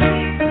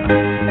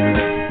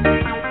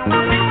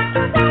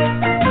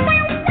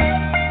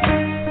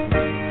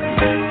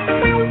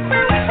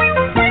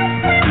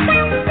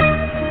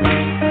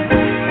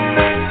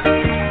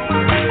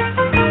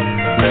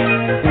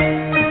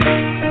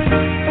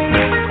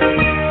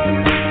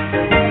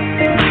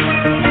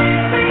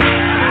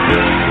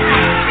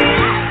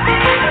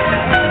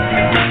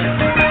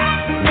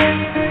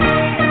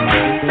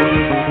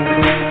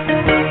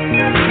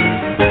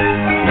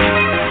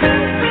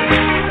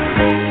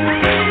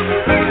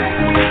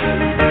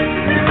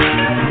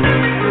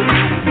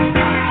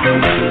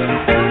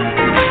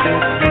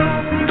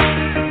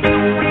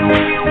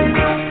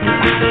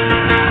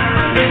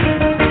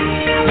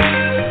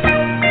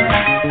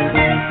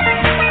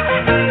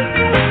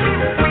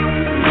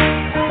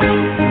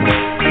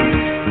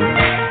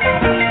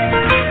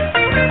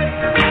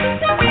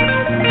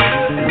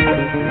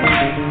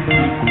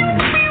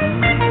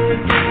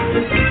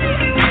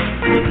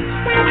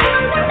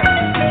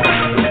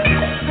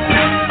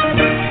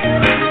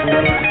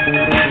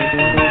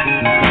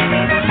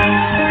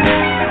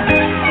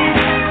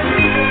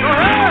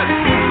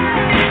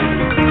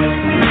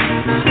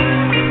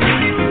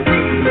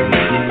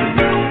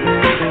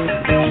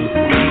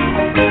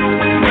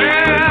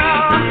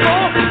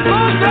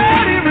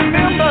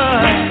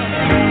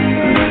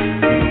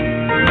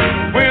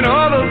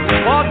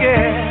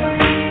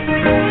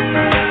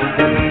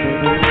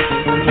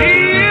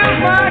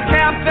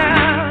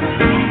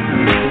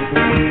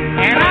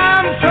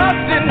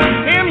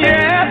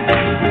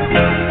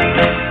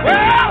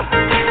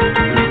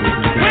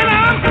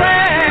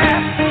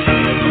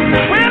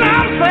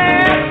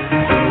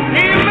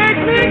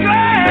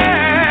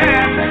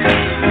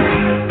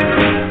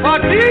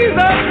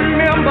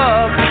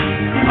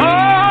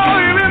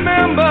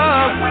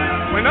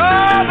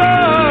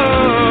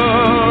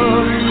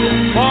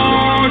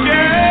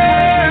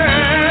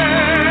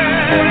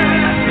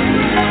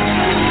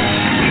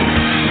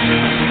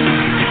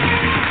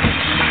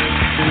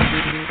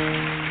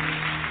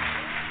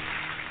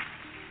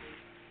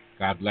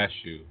 God bless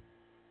you.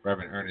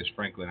 Reverend Ernest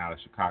Franklin out of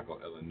Chicago,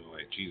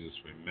 Illinois. Jesus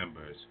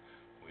remembers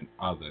when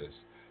others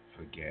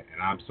forget.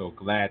 And I'm so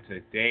glad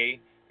today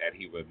that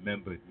he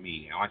remembered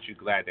me. Aren't you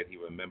glad that he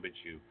remembered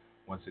you?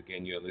 Once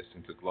again, you're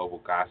listening to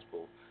Global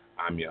Gospel.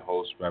 I'm your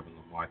host, Reverend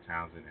LeMarr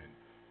Townsend, and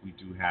we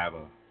do have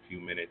a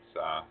few minutes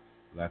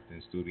left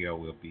in studio.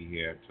 We'll be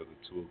here till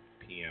the 2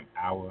 p.m.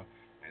 hour,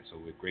 and so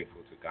we're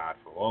grateful to God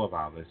for all of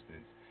our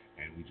listeners,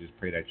 and we just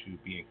pray that you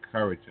be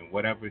encouraged in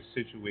whatever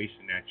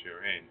situation that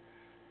you're in,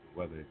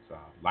 whether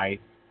it's life,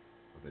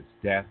 whether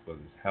it's death, whether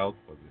it's health,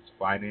 whether it's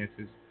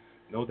finances.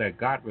 Know that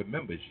God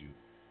remembers you,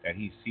 that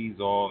he sees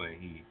all and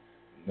he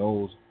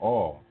knows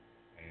all,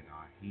 and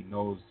he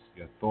knows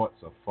your thoughts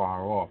are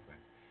far off, and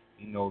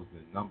he knows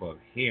the number of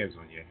hairs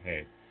on your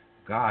head.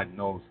 God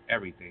knows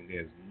everything.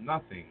 There's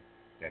nothing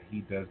that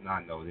he does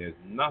not know. There's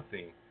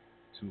nothing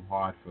too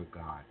hard for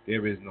God.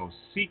 There is no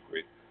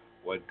secret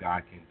what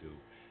God can do.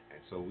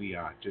 And so we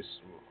are just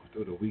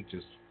through the week,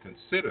 just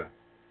consider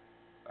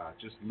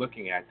just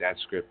looking at that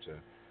scripture,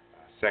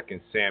 2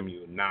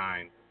 Samuel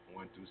 9,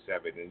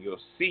 1-7, and you'll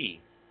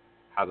see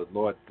how the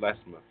Lord blessed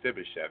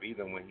Mephibosheth,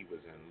 even when he was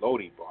in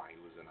Lodebar.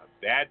 He was in a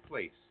bad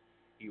place.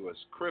 He was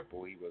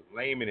crippled. He was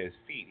lame in his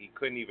feet. He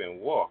couldn't even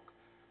walk.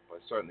 But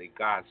certainly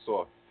God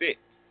saw fit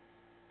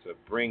to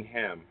bring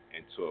him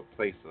into a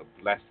place of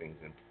blessings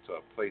and to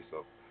a place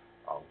of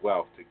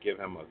wealth, to give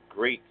him a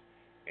great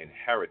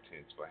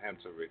inheritance, for him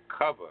to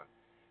recover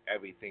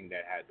everything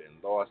that had been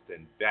lost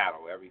in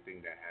battle,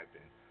 everything that had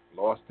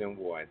been lost in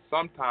war. And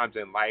sometimes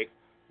in life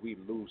we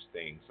lose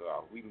things.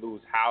 We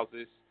lose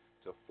houses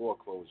to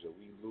foreclosure.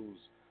 We lose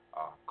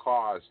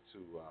cars to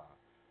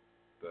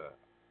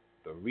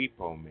the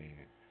repo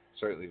man.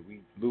 Certainly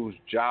we lose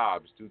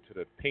jobs due to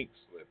the pink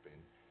slip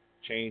and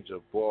change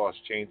of boss,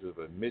 change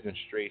of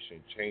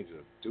administration, change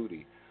of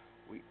duty.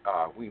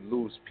 We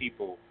lose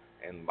people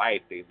in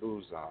life. They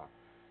lose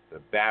the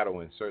battle,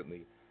 and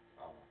certainly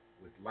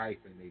with life,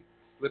 and they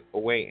slip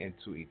away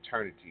into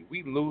eternity.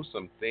 We lose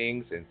some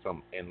things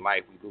in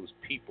life. We lose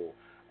people,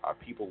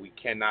 people we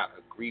cannot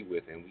agree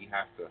with, and we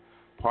have to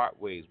part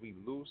ways. We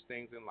lose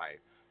things in life,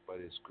 but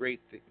it's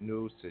great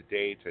news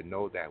today to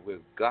know that with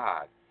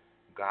God,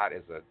 God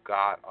is a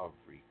God of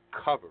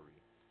recovery,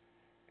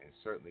 and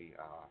certainly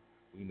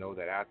we know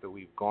that after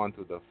we've gone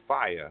through the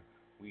fire,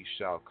 we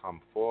shall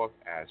come forth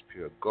as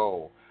pure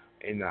gold.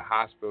 In the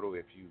hospital,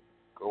 if you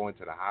go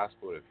into the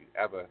hospital, if you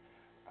ever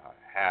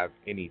have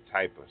any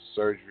type of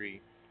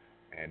surgery,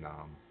 and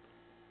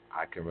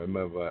I can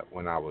remember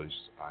when I was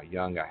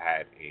young, I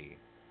had a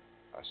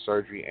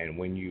surgery, and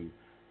when you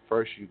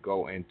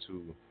go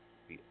into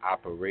the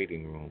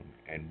operating room,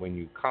 and when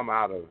you come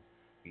out of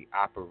the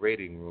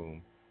operating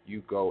room,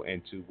 you go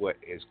into what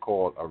is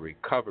called a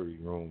recovery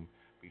room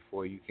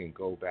before you can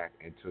go back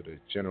into the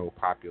general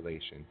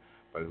population.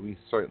 But we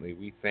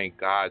thank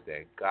God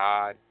that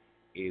God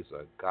is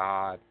a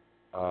God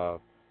of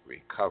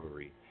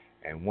recovery.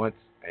 And once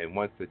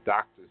the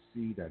doctors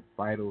see that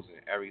vitals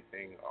and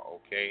everything are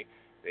okay,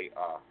 they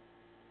are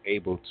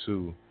able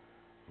to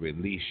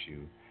release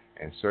you.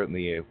 And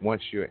certainly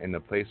once you're in a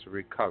place of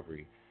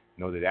recovery,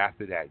 know that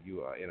after that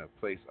you are in a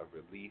place of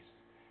release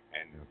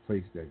and a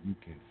place that you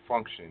can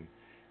function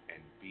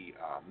and be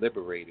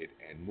liberated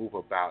and move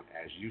about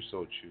as you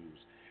so choose,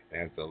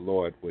 as the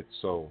Lord would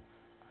so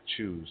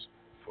choose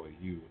for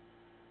you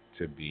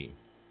to be.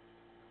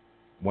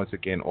 Once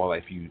again,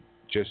 if you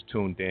just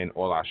tuned in,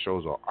 all our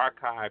shows are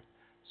archived,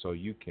 so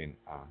you can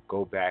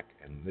go back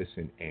and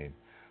listen in.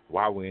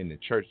 While we're in the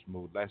church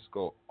mood, let's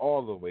go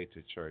all the way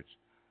to church.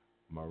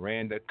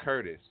 Miranda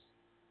Curtis,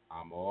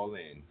 I'm all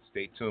in.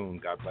 Stay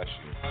tuned. God bless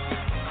you.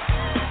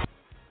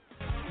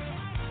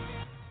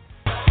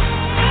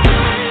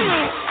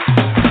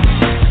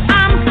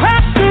 I'm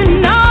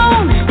pressing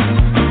on.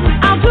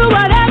 I'll do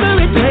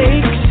whatever it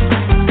takes.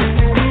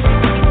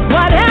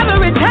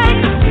 Whatever it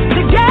takes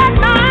to get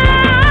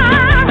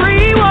my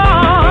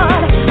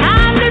reward.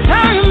 I'm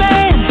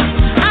determined.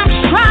 I'm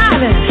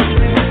striving.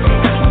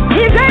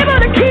 He's able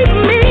to keep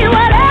me,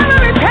 whatever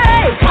it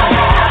takes.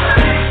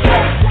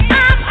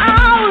 I'm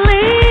all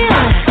in.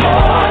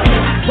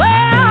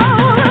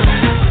 Well,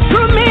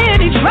 through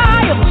many trials.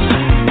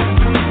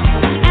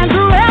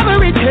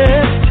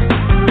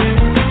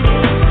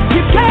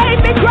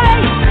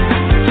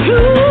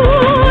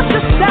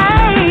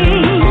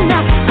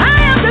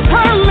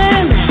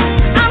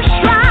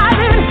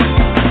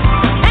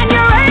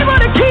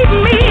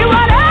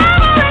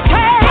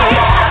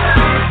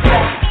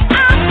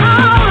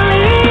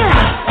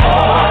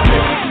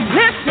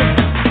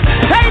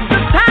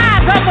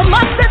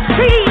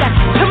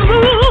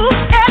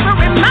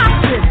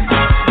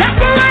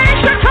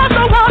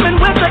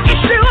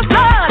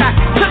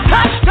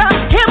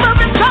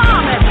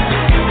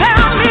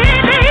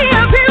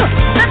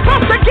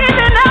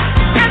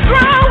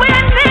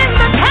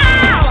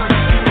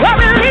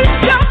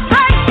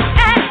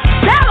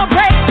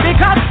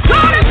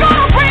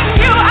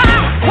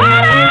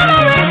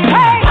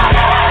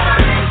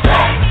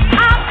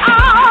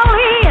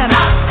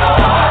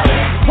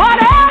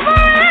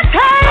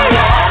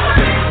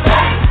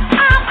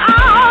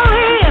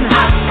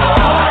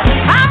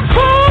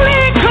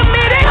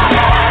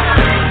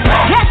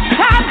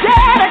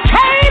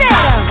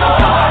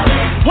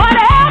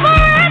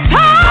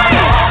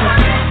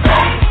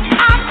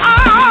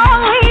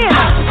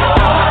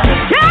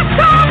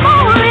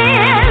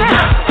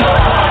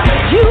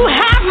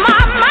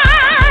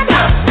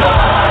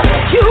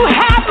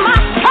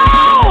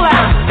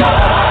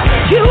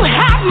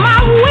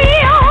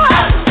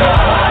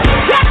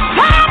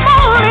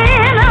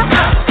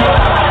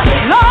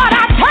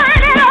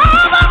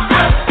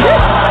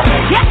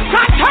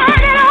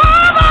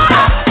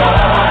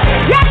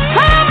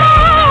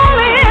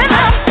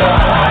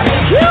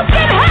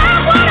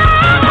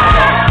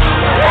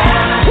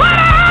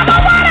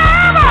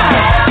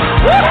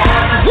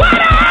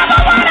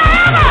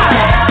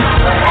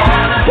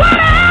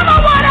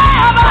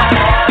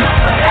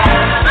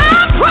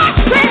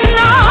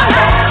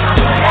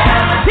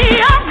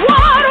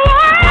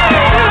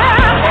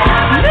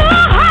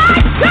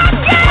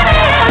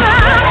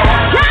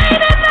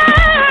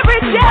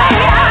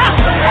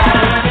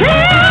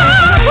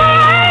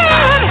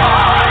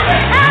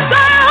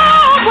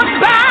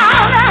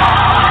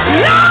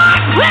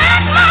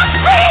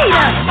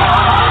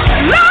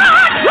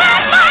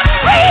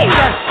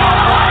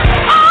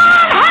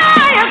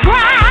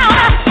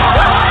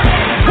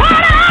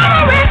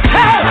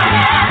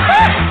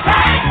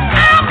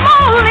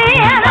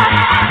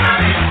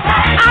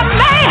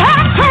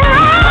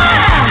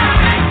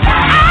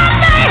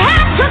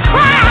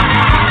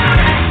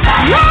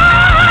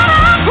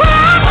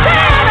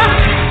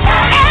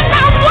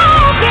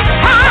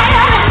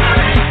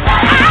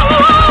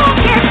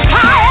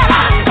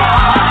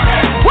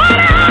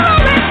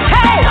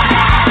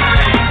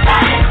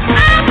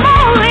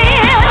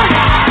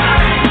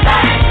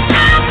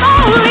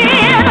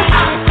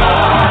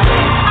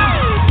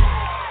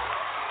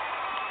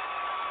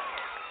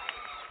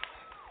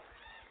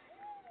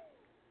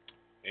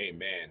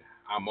 Amen.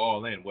 I'm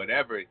all in.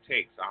 Whatever it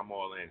takes, I'm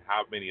all in.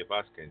 How many of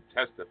us can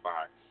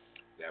testify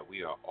that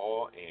we are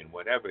all in?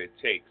 Whatever it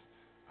takes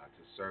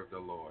to serve the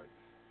Lord,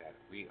 that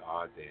we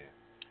are there.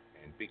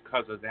 And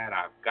because of that,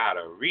 I've got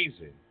a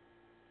reason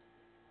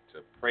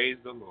to praise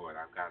the Lord.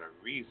 I've got a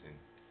reason.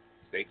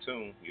 Stay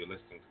tuned. You're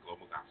listening to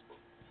Global Gospel.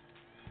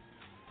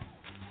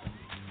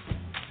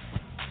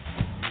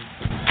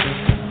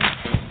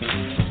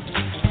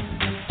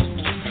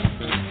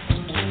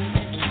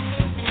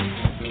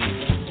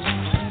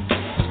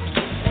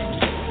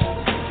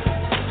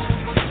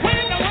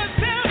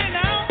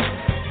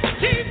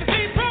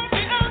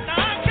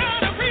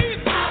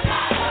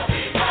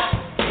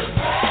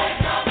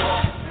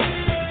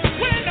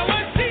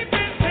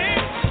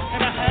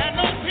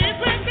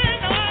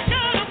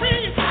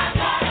 I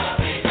got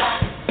a reason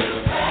to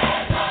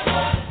praise the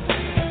Lord.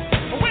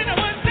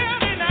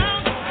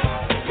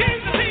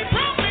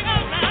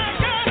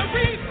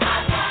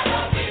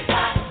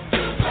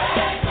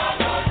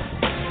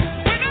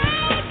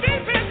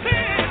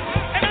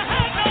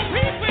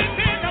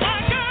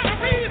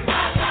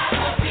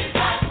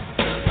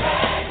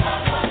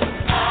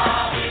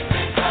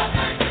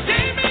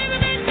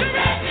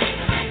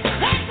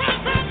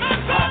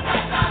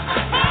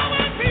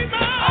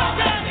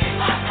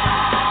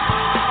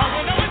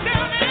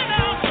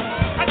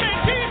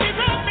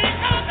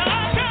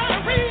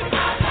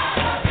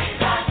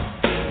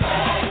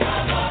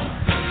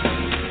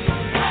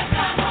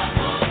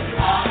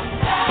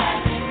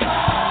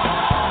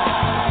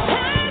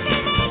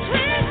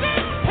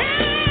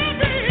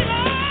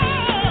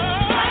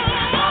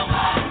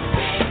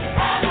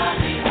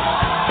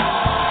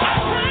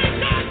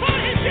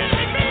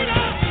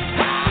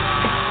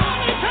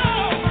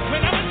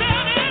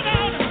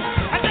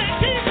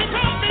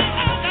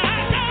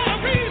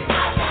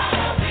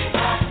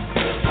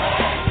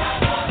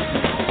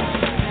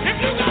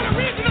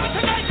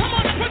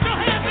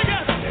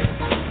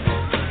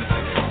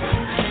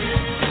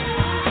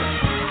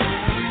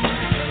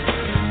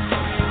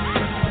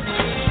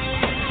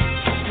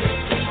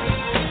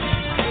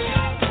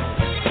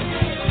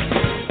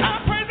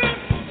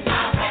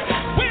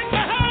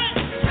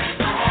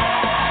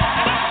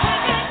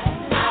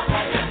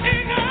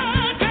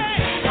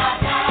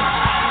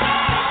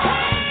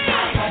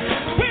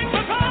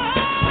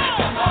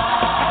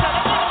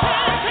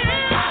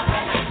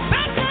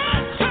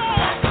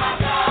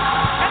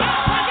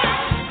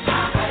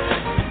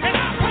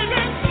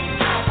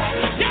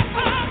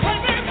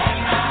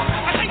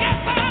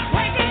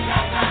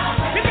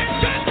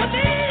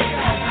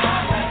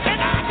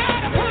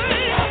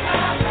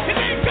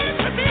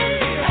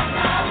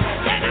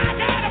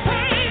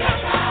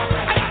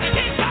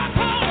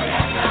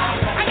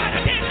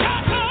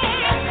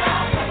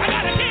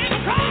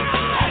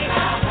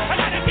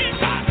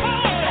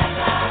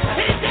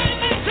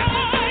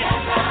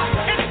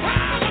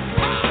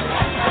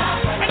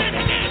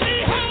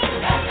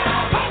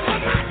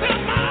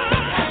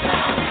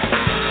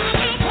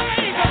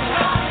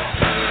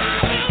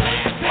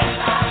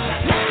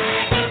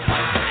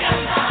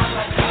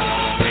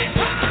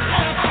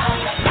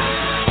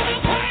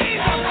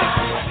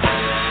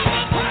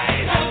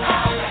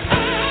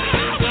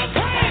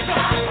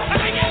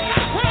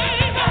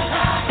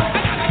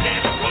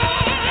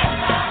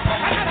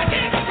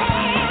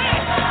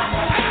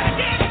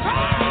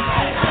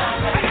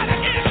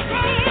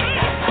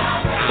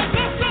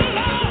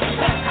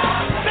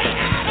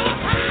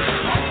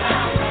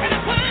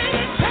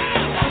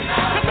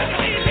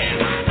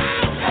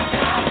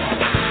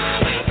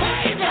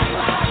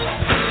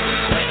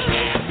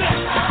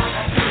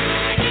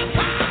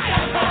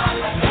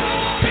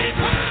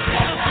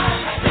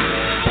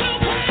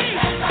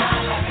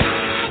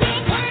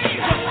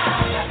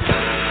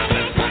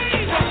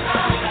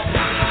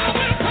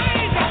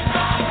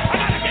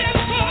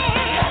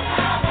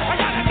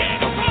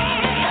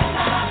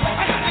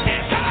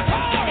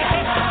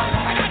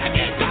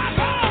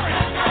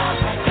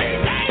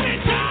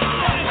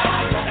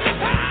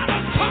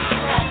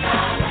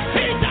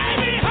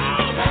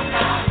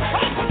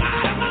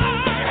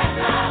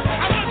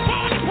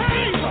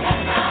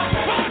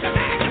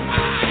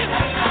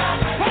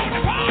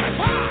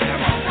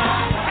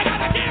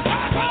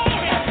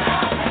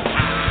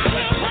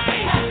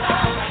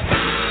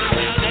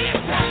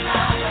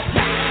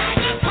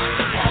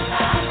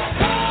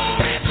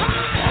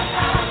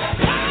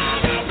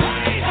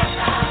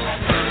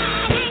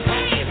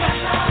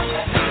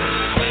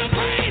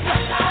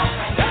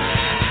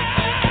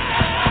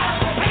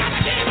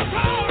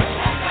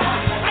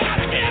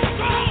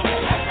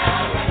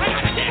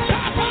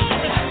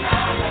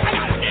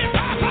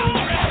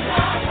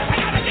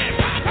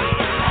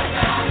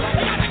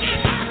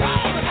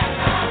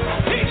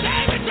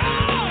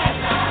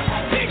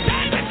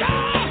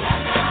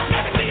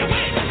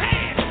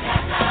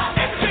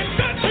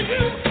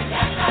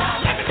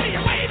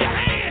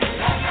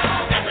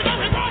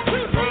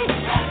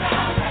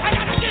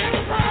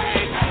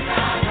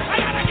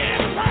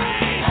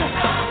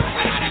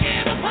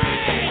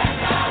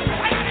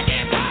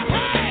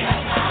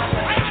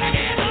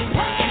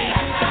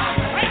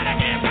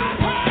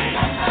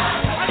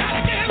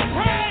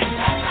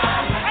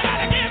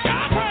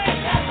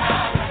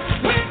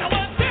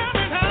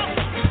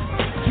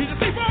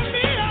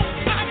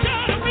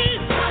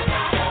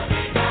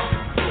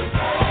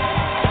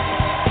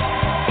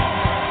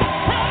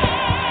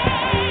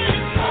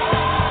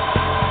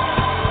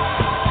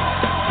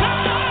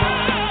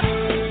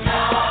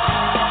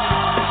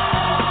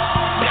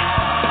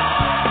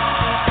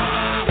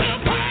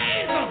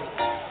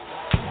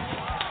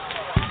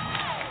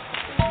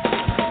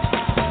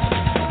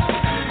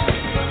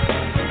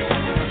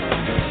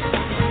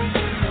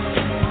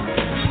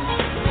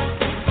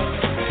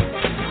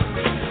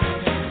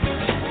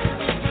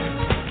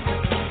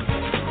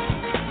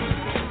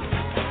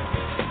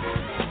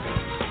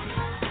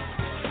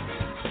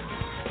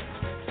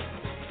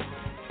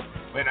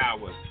 when I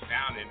was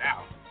down and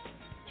out,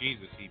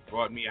 Jesus, he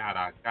brought me out.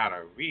 I got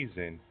a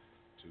reason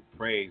to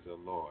praise the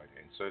Lord.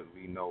 And certainly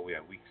we know that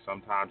we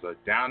sometimes are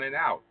down and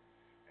out,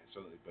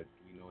 but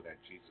we know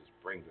that Jesus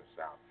brings us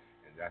out.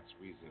 And that's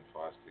reason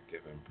for us to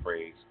give him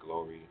praise,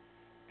 glory,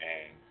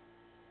 and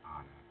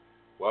honor.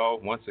 Well,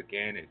 once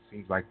again, it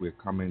seems like we're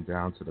coming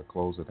down to the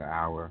close of the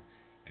hour,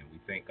 and we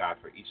thank God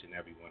for each and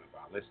every one of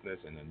our listeners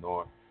in the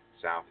north,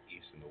 south,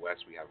 east, and the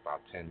west. We have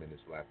about 10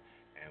 minutes left,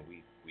 and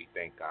we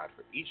thank God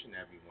for each and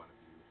every one of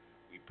you.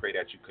 We pray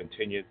that you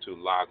continue to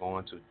log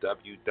on to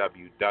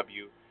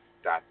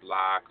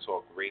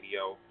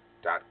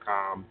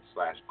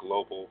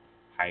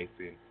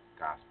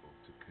www.blogtalkradio.com/global-gospel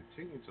to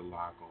continue to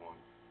log on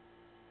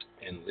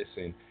and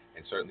listen.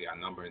 And certainly our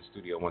number in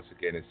studio, once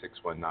again, is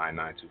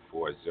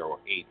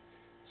 619-924-0800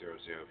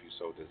 if you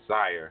so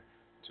desire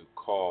to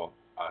call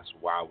us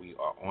while we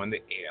are on the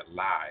air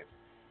live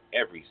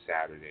every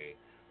Saturday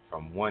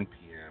from 1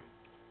 p.m.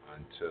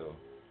 until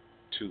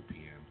 2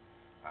 p.m.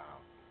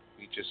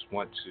 We just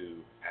want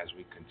to, as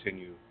we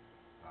continue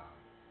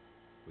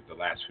with the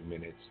last few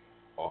minutes,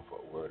 offer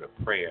a word of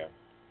prayer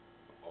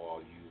for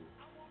all you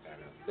that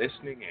are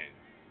listening in,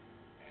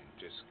 and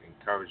just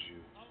encourage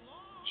you,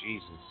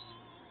 Jesus,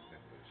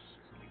 just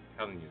keep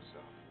telling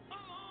yourself,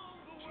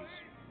 Jesus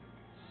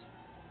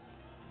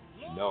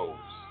knows,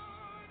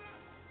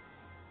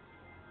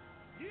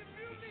 he sees,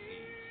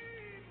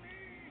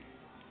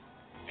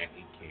 and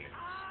he cares.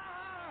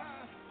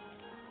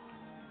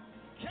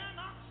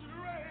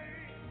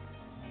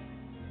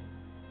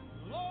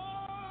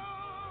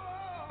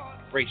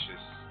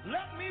 Gracious, turn to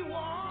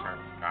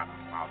God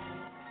our Father.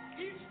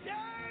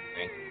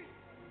 Thank you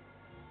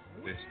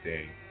for this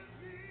day,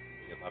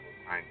 your loving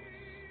kindness,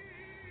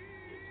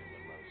 your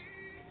tender mercy.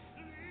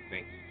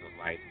 Thank you for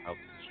life,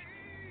 health, and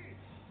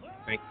strength.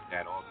 Thank you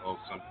that although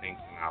some things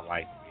in our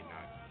life may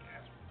not be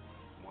as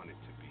we want it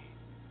to be,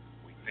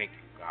 we thank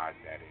you, God,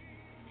 that it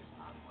is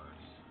not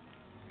worse.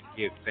 We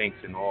give thanks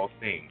in all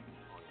things,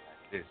 knowing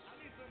that this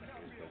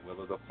is the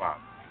will of the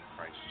Father in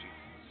Christ Jesus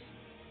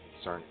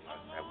concerning us,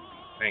 that we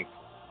be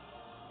thankful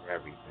for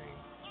everything.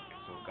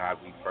 And so, God,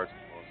 we first of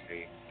all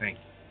say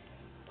thank you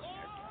for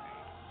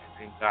everything. And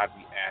then, God,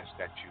 we ask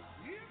that you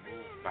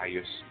move by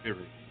your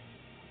Spirit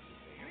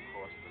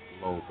across the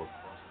globe,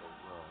 across the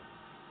world,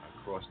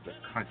 across the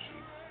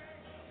country,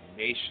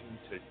 nation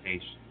to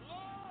nation,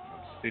 from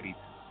city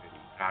to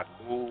city. God,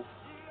 move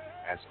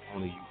as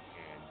only you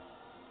can.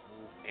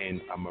 Move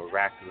in a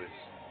miraculous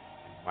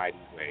and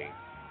mighty way.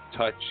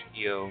 Touch,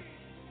 heal,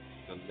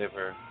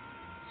 deliver,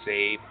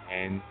 save,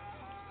 and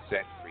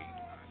set free.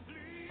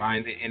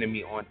 Bind the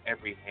enemy on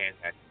every hand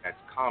that's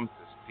come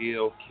to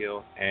steal,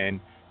 kill, and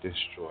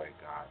destroy,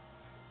 God.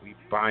 We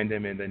bind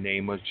them in the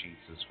name of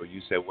Jesus. For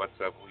you said,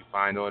 whatsoever we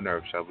bind on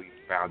earth shall be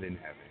found in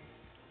heaven.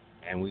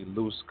 And we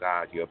loose,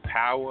 God, your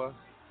power,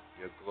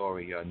 your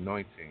glory, your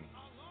anointing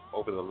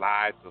over the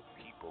lives of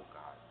people,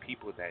 God.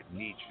 People that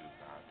need you,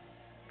 God.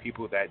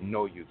 People that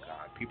know you,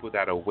 God. People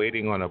that are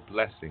waiting on a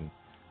blessing.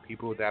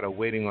 People that are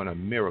waiting on a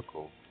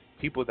miracle.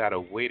 People that are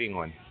waiting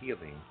on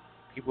healing.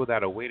 People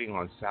that are waiting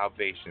on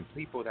salvation,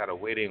 people that are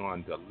waiting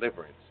on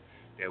deliverance.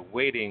 They're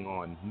waiting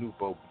on new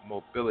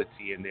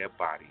mobility in their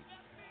bodies.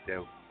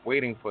 They're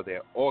waiting for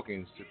their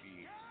organs to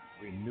be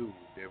renewed.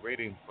 They're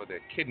waiting for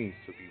their kidneys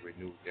to be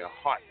renewed, their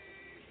heart to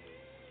be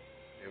renewed.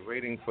 They're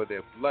waiting for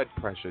their blood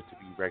pressure to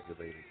be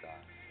regulated,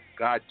 God.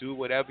 God, do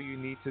whatever you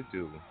need to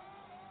do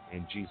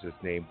in Jesus'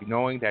 name,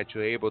 knowing that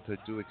you're able to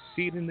do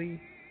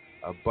exceedingly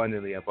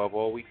abundantly above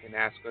all we can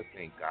ask or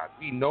think, God.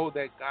 We know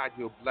that, God,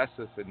 you'll bless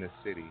us in the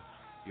city.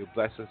 You'll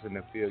bless us in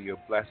the field. You'll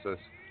bless us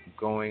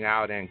going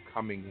out and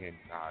coming in,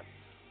 God.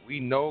 We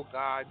know,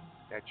 God,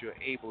 that you're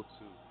able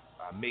to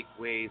make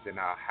ways in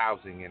our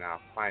housing and our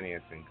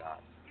financing,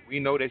 God. We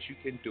know that you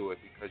can do it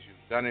because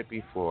you've done it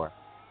before.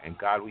 And,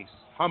 God, we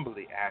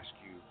humbly ask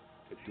you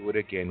to do it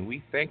again.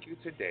 We thank you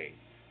today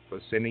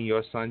for sending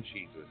your son,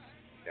 Jesus,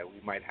 that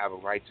we might have a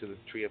right to the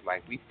tree of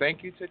life. We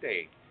thank you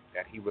today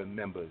that he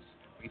remembers.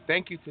 We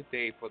thank you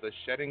today for the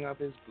shedding of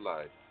his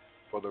blood,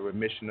 for the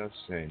remission of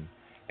sin.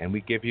 And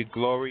we give you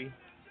glory,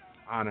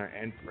 honor,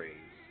 and praise,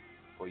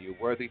 for you're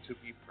worthy to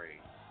be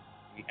praised.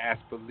 We ask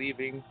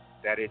believing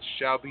that it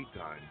shall be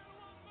done.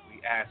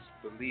 We ask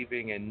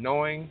believing and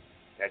knowing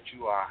that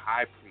you are a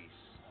high priest,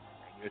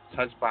 and you're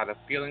touched by the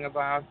feeling of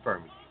our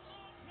infirmities.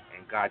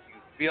 And God, you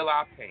feel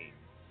our pain.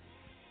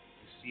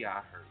 You see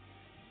our hurt.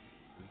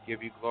 We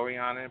give you glory,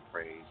 honor, and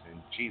praise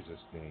in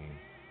Jesus' name.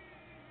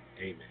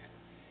 Amen.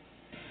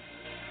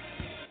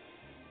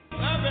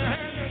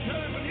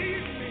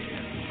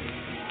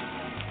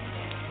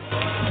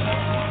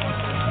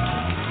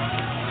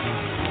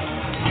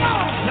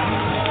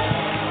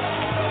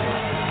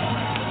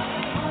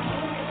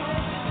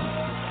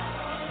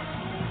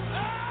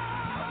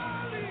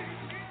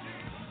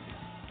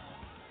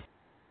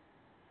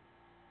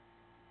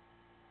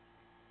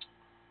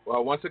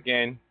 Well, once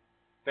again,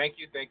 thank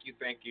you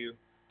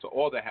to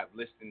all that have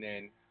listened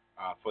in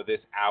for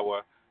this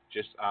hour.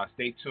 Just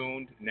stay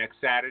tuned next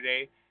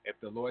Saturday If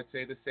the Lord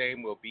say the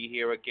same, we'll be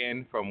here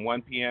again from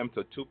 1 p.m.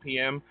 to 2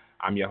 p.m.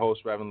 I'm your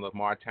host, Reverend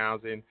LeMarr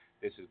Townsend.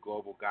 This is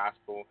Global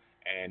Gospel,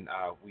 and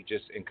we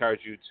just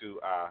encourage you to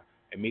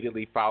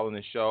immediately follow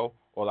the show.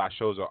 All our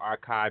shows are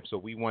archived, so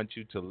we want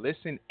you to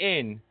listen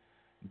in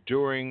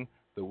during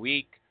the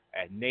week,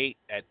 at night,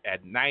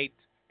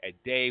 at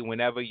day,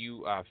 whenever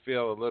you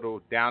feel a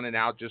little down and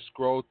out. Just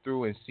scroll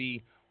through and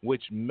see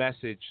which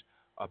message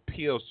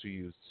appeals to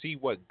you. See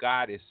what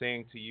God is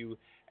saying to you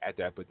at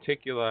that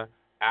particular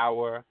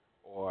hour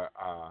or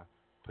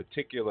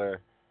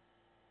particular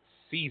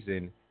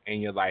season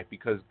in your life,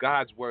 because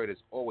God's word is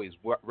always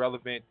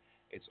relevant.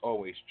 It's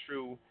always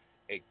true.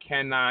 It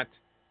cannot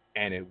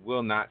and it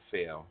will not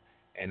fail.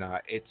 And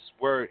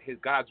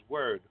God's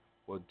word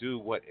will do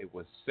what it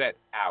was set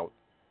out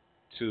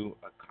to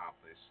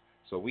accomplish.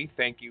 So we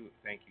thank you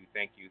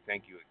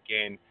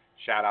again.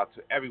 Shout out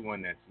to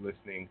everyone that's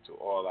listening, to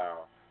all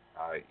our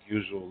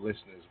usual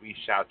listeners. We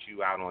shout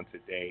you out on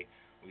today.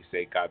 We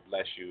say God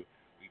bless you.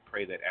 We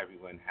pray that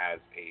everyone has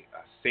a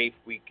safe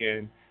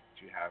weekend,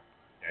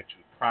 that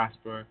you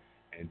prosper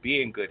and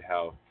be in good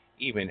health,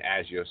 even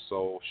as your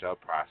soul shall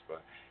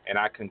prosper. And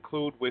I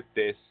conclude with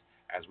this,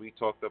 as we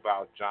talked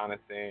about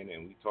Jonathan,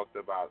 and we talked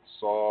about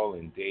Saul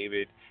and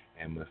David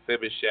and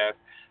Mephibosheth,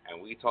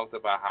 and we talked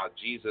about how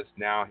Jesus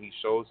now, he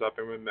shows up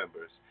and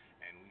remembers.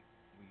 And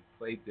we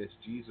played this,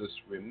 Jesus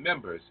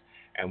remembers,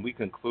 and we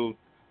conclude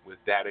with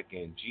that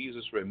again.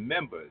 Jesus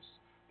remembers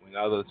when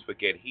others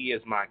forget. He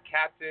is my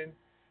captain,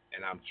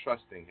 and I'm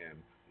trusting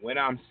him. When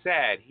I'm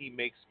sad, he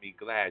makes me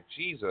glad.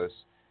 Jesus,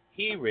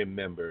 he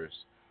remembers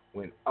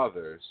when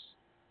others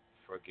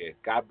forget.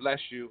 God bless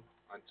you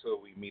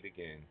until we meet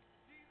again.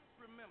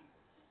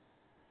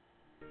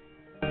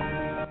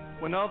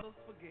 When others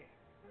forget,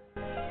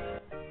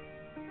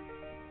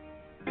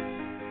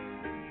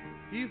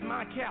 he's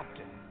my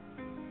captain,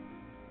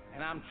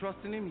 and I'm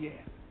trusting him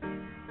yet.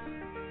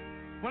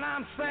 When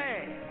I'm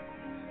sad,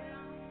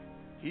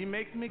 he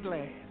makes me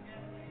glad.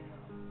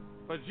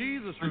 But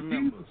Jesus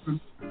remembers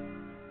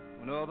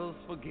when others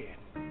forget.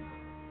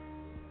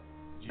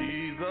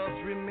 Jesus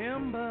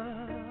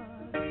remembers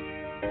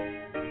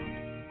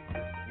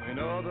when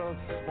others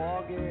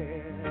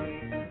forget.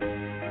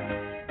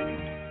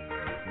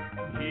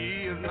 He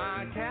is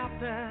my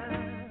captain,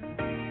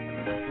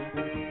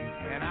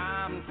 and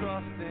I'm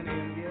trusting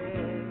him,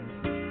 yes.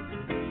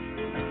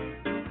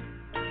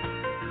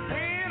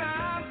 When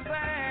I'm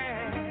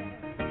sad,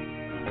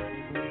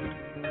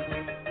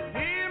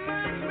 he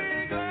makes me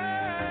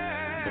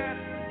glad.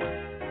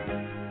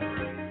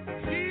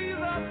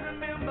 Jesus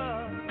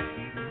remembers,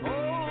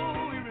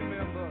 oh, he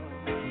remembers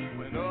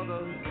when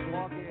others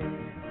forget.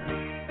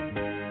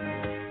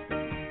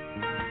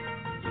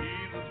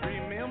 Jesus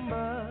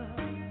remembers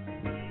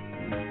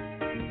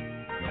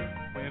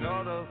when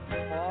others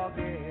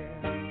forget.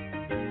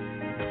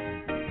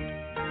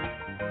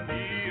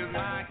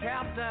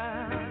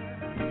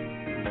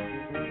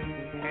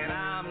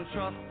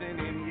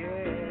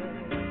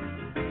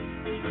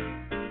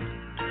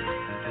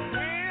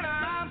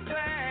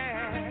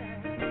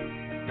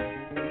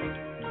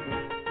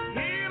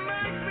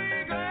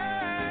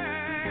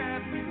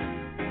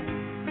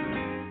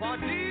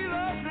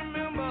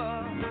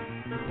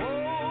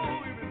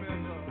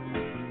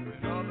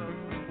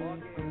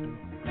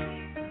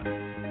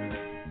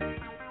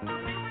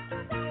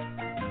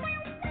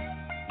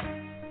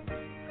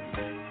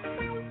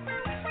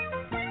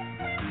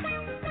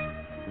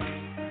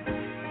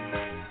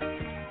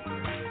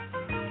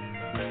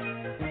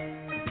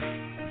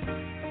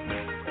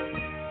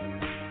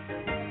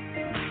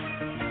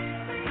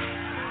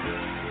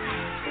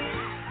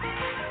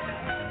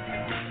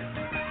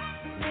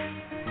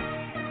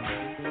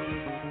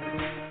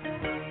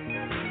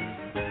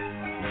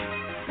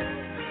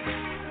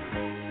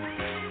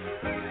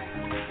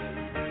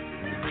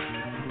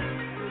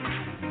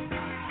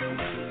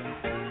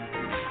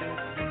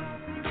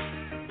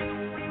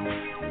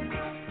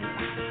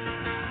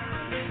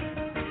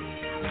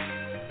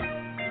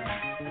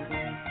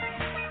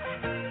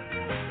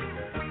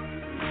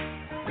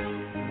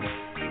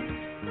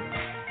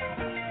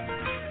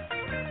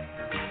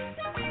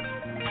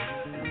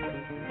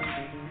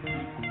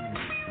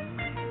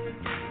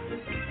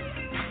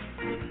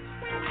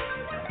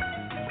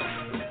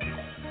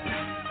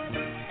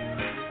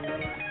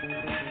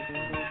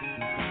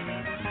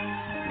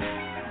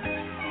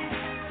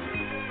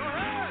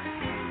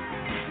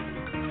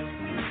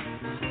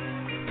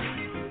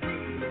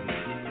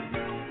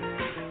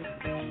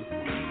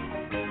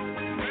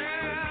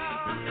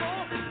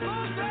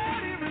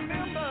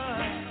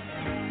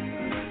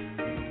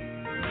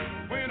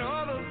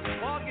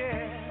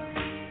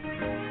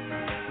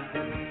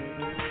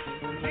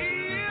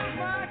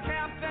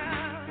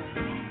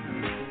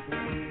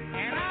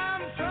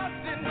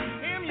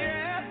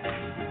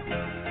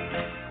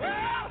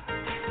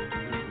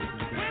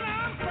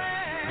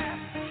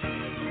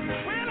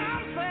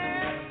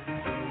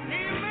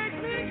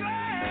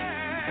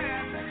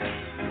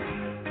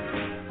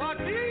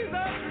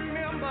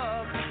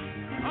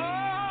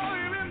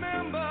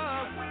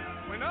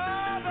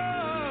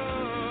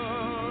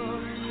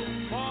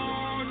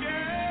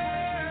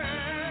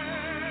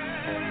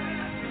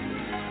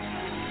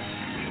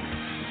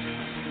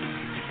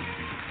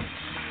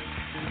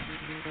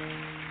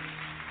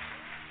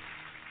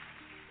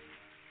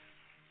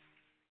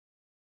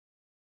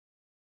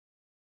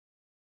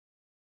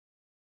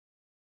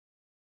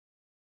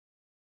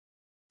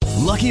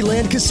 Lucky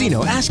Land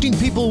Casino, asking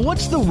people,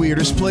 what's the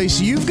weirdest place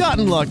you've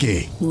gotten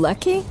lucky?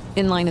 Lucky?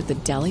 In line at the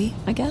deli,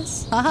 I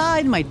guess? Aha,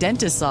 in my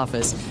dentist's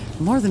office.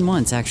 More than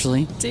once,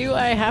 actually. Do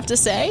I have to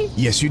say?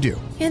 Yes, you do.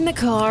 In the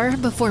car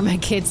before my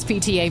kids'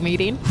 PTA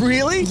meeting.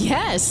 Really?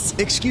 Yes.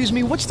 Excuse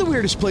me, what's the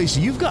weirdest place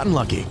you've gotten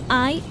lucky?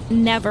 I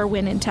never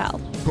win and tell.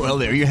 Well,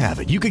 there you have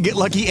it. You can get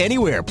lucky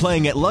anywhere,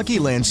 playing at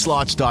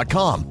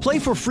LuckyLandSlots.com. Play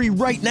for free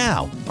right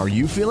now. Are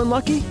you feeling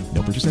lucky?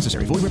 No purchase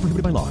necessary. Void where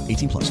prohibited by law.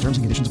 18+. Terms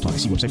and conditions apply.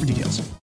 See website for details.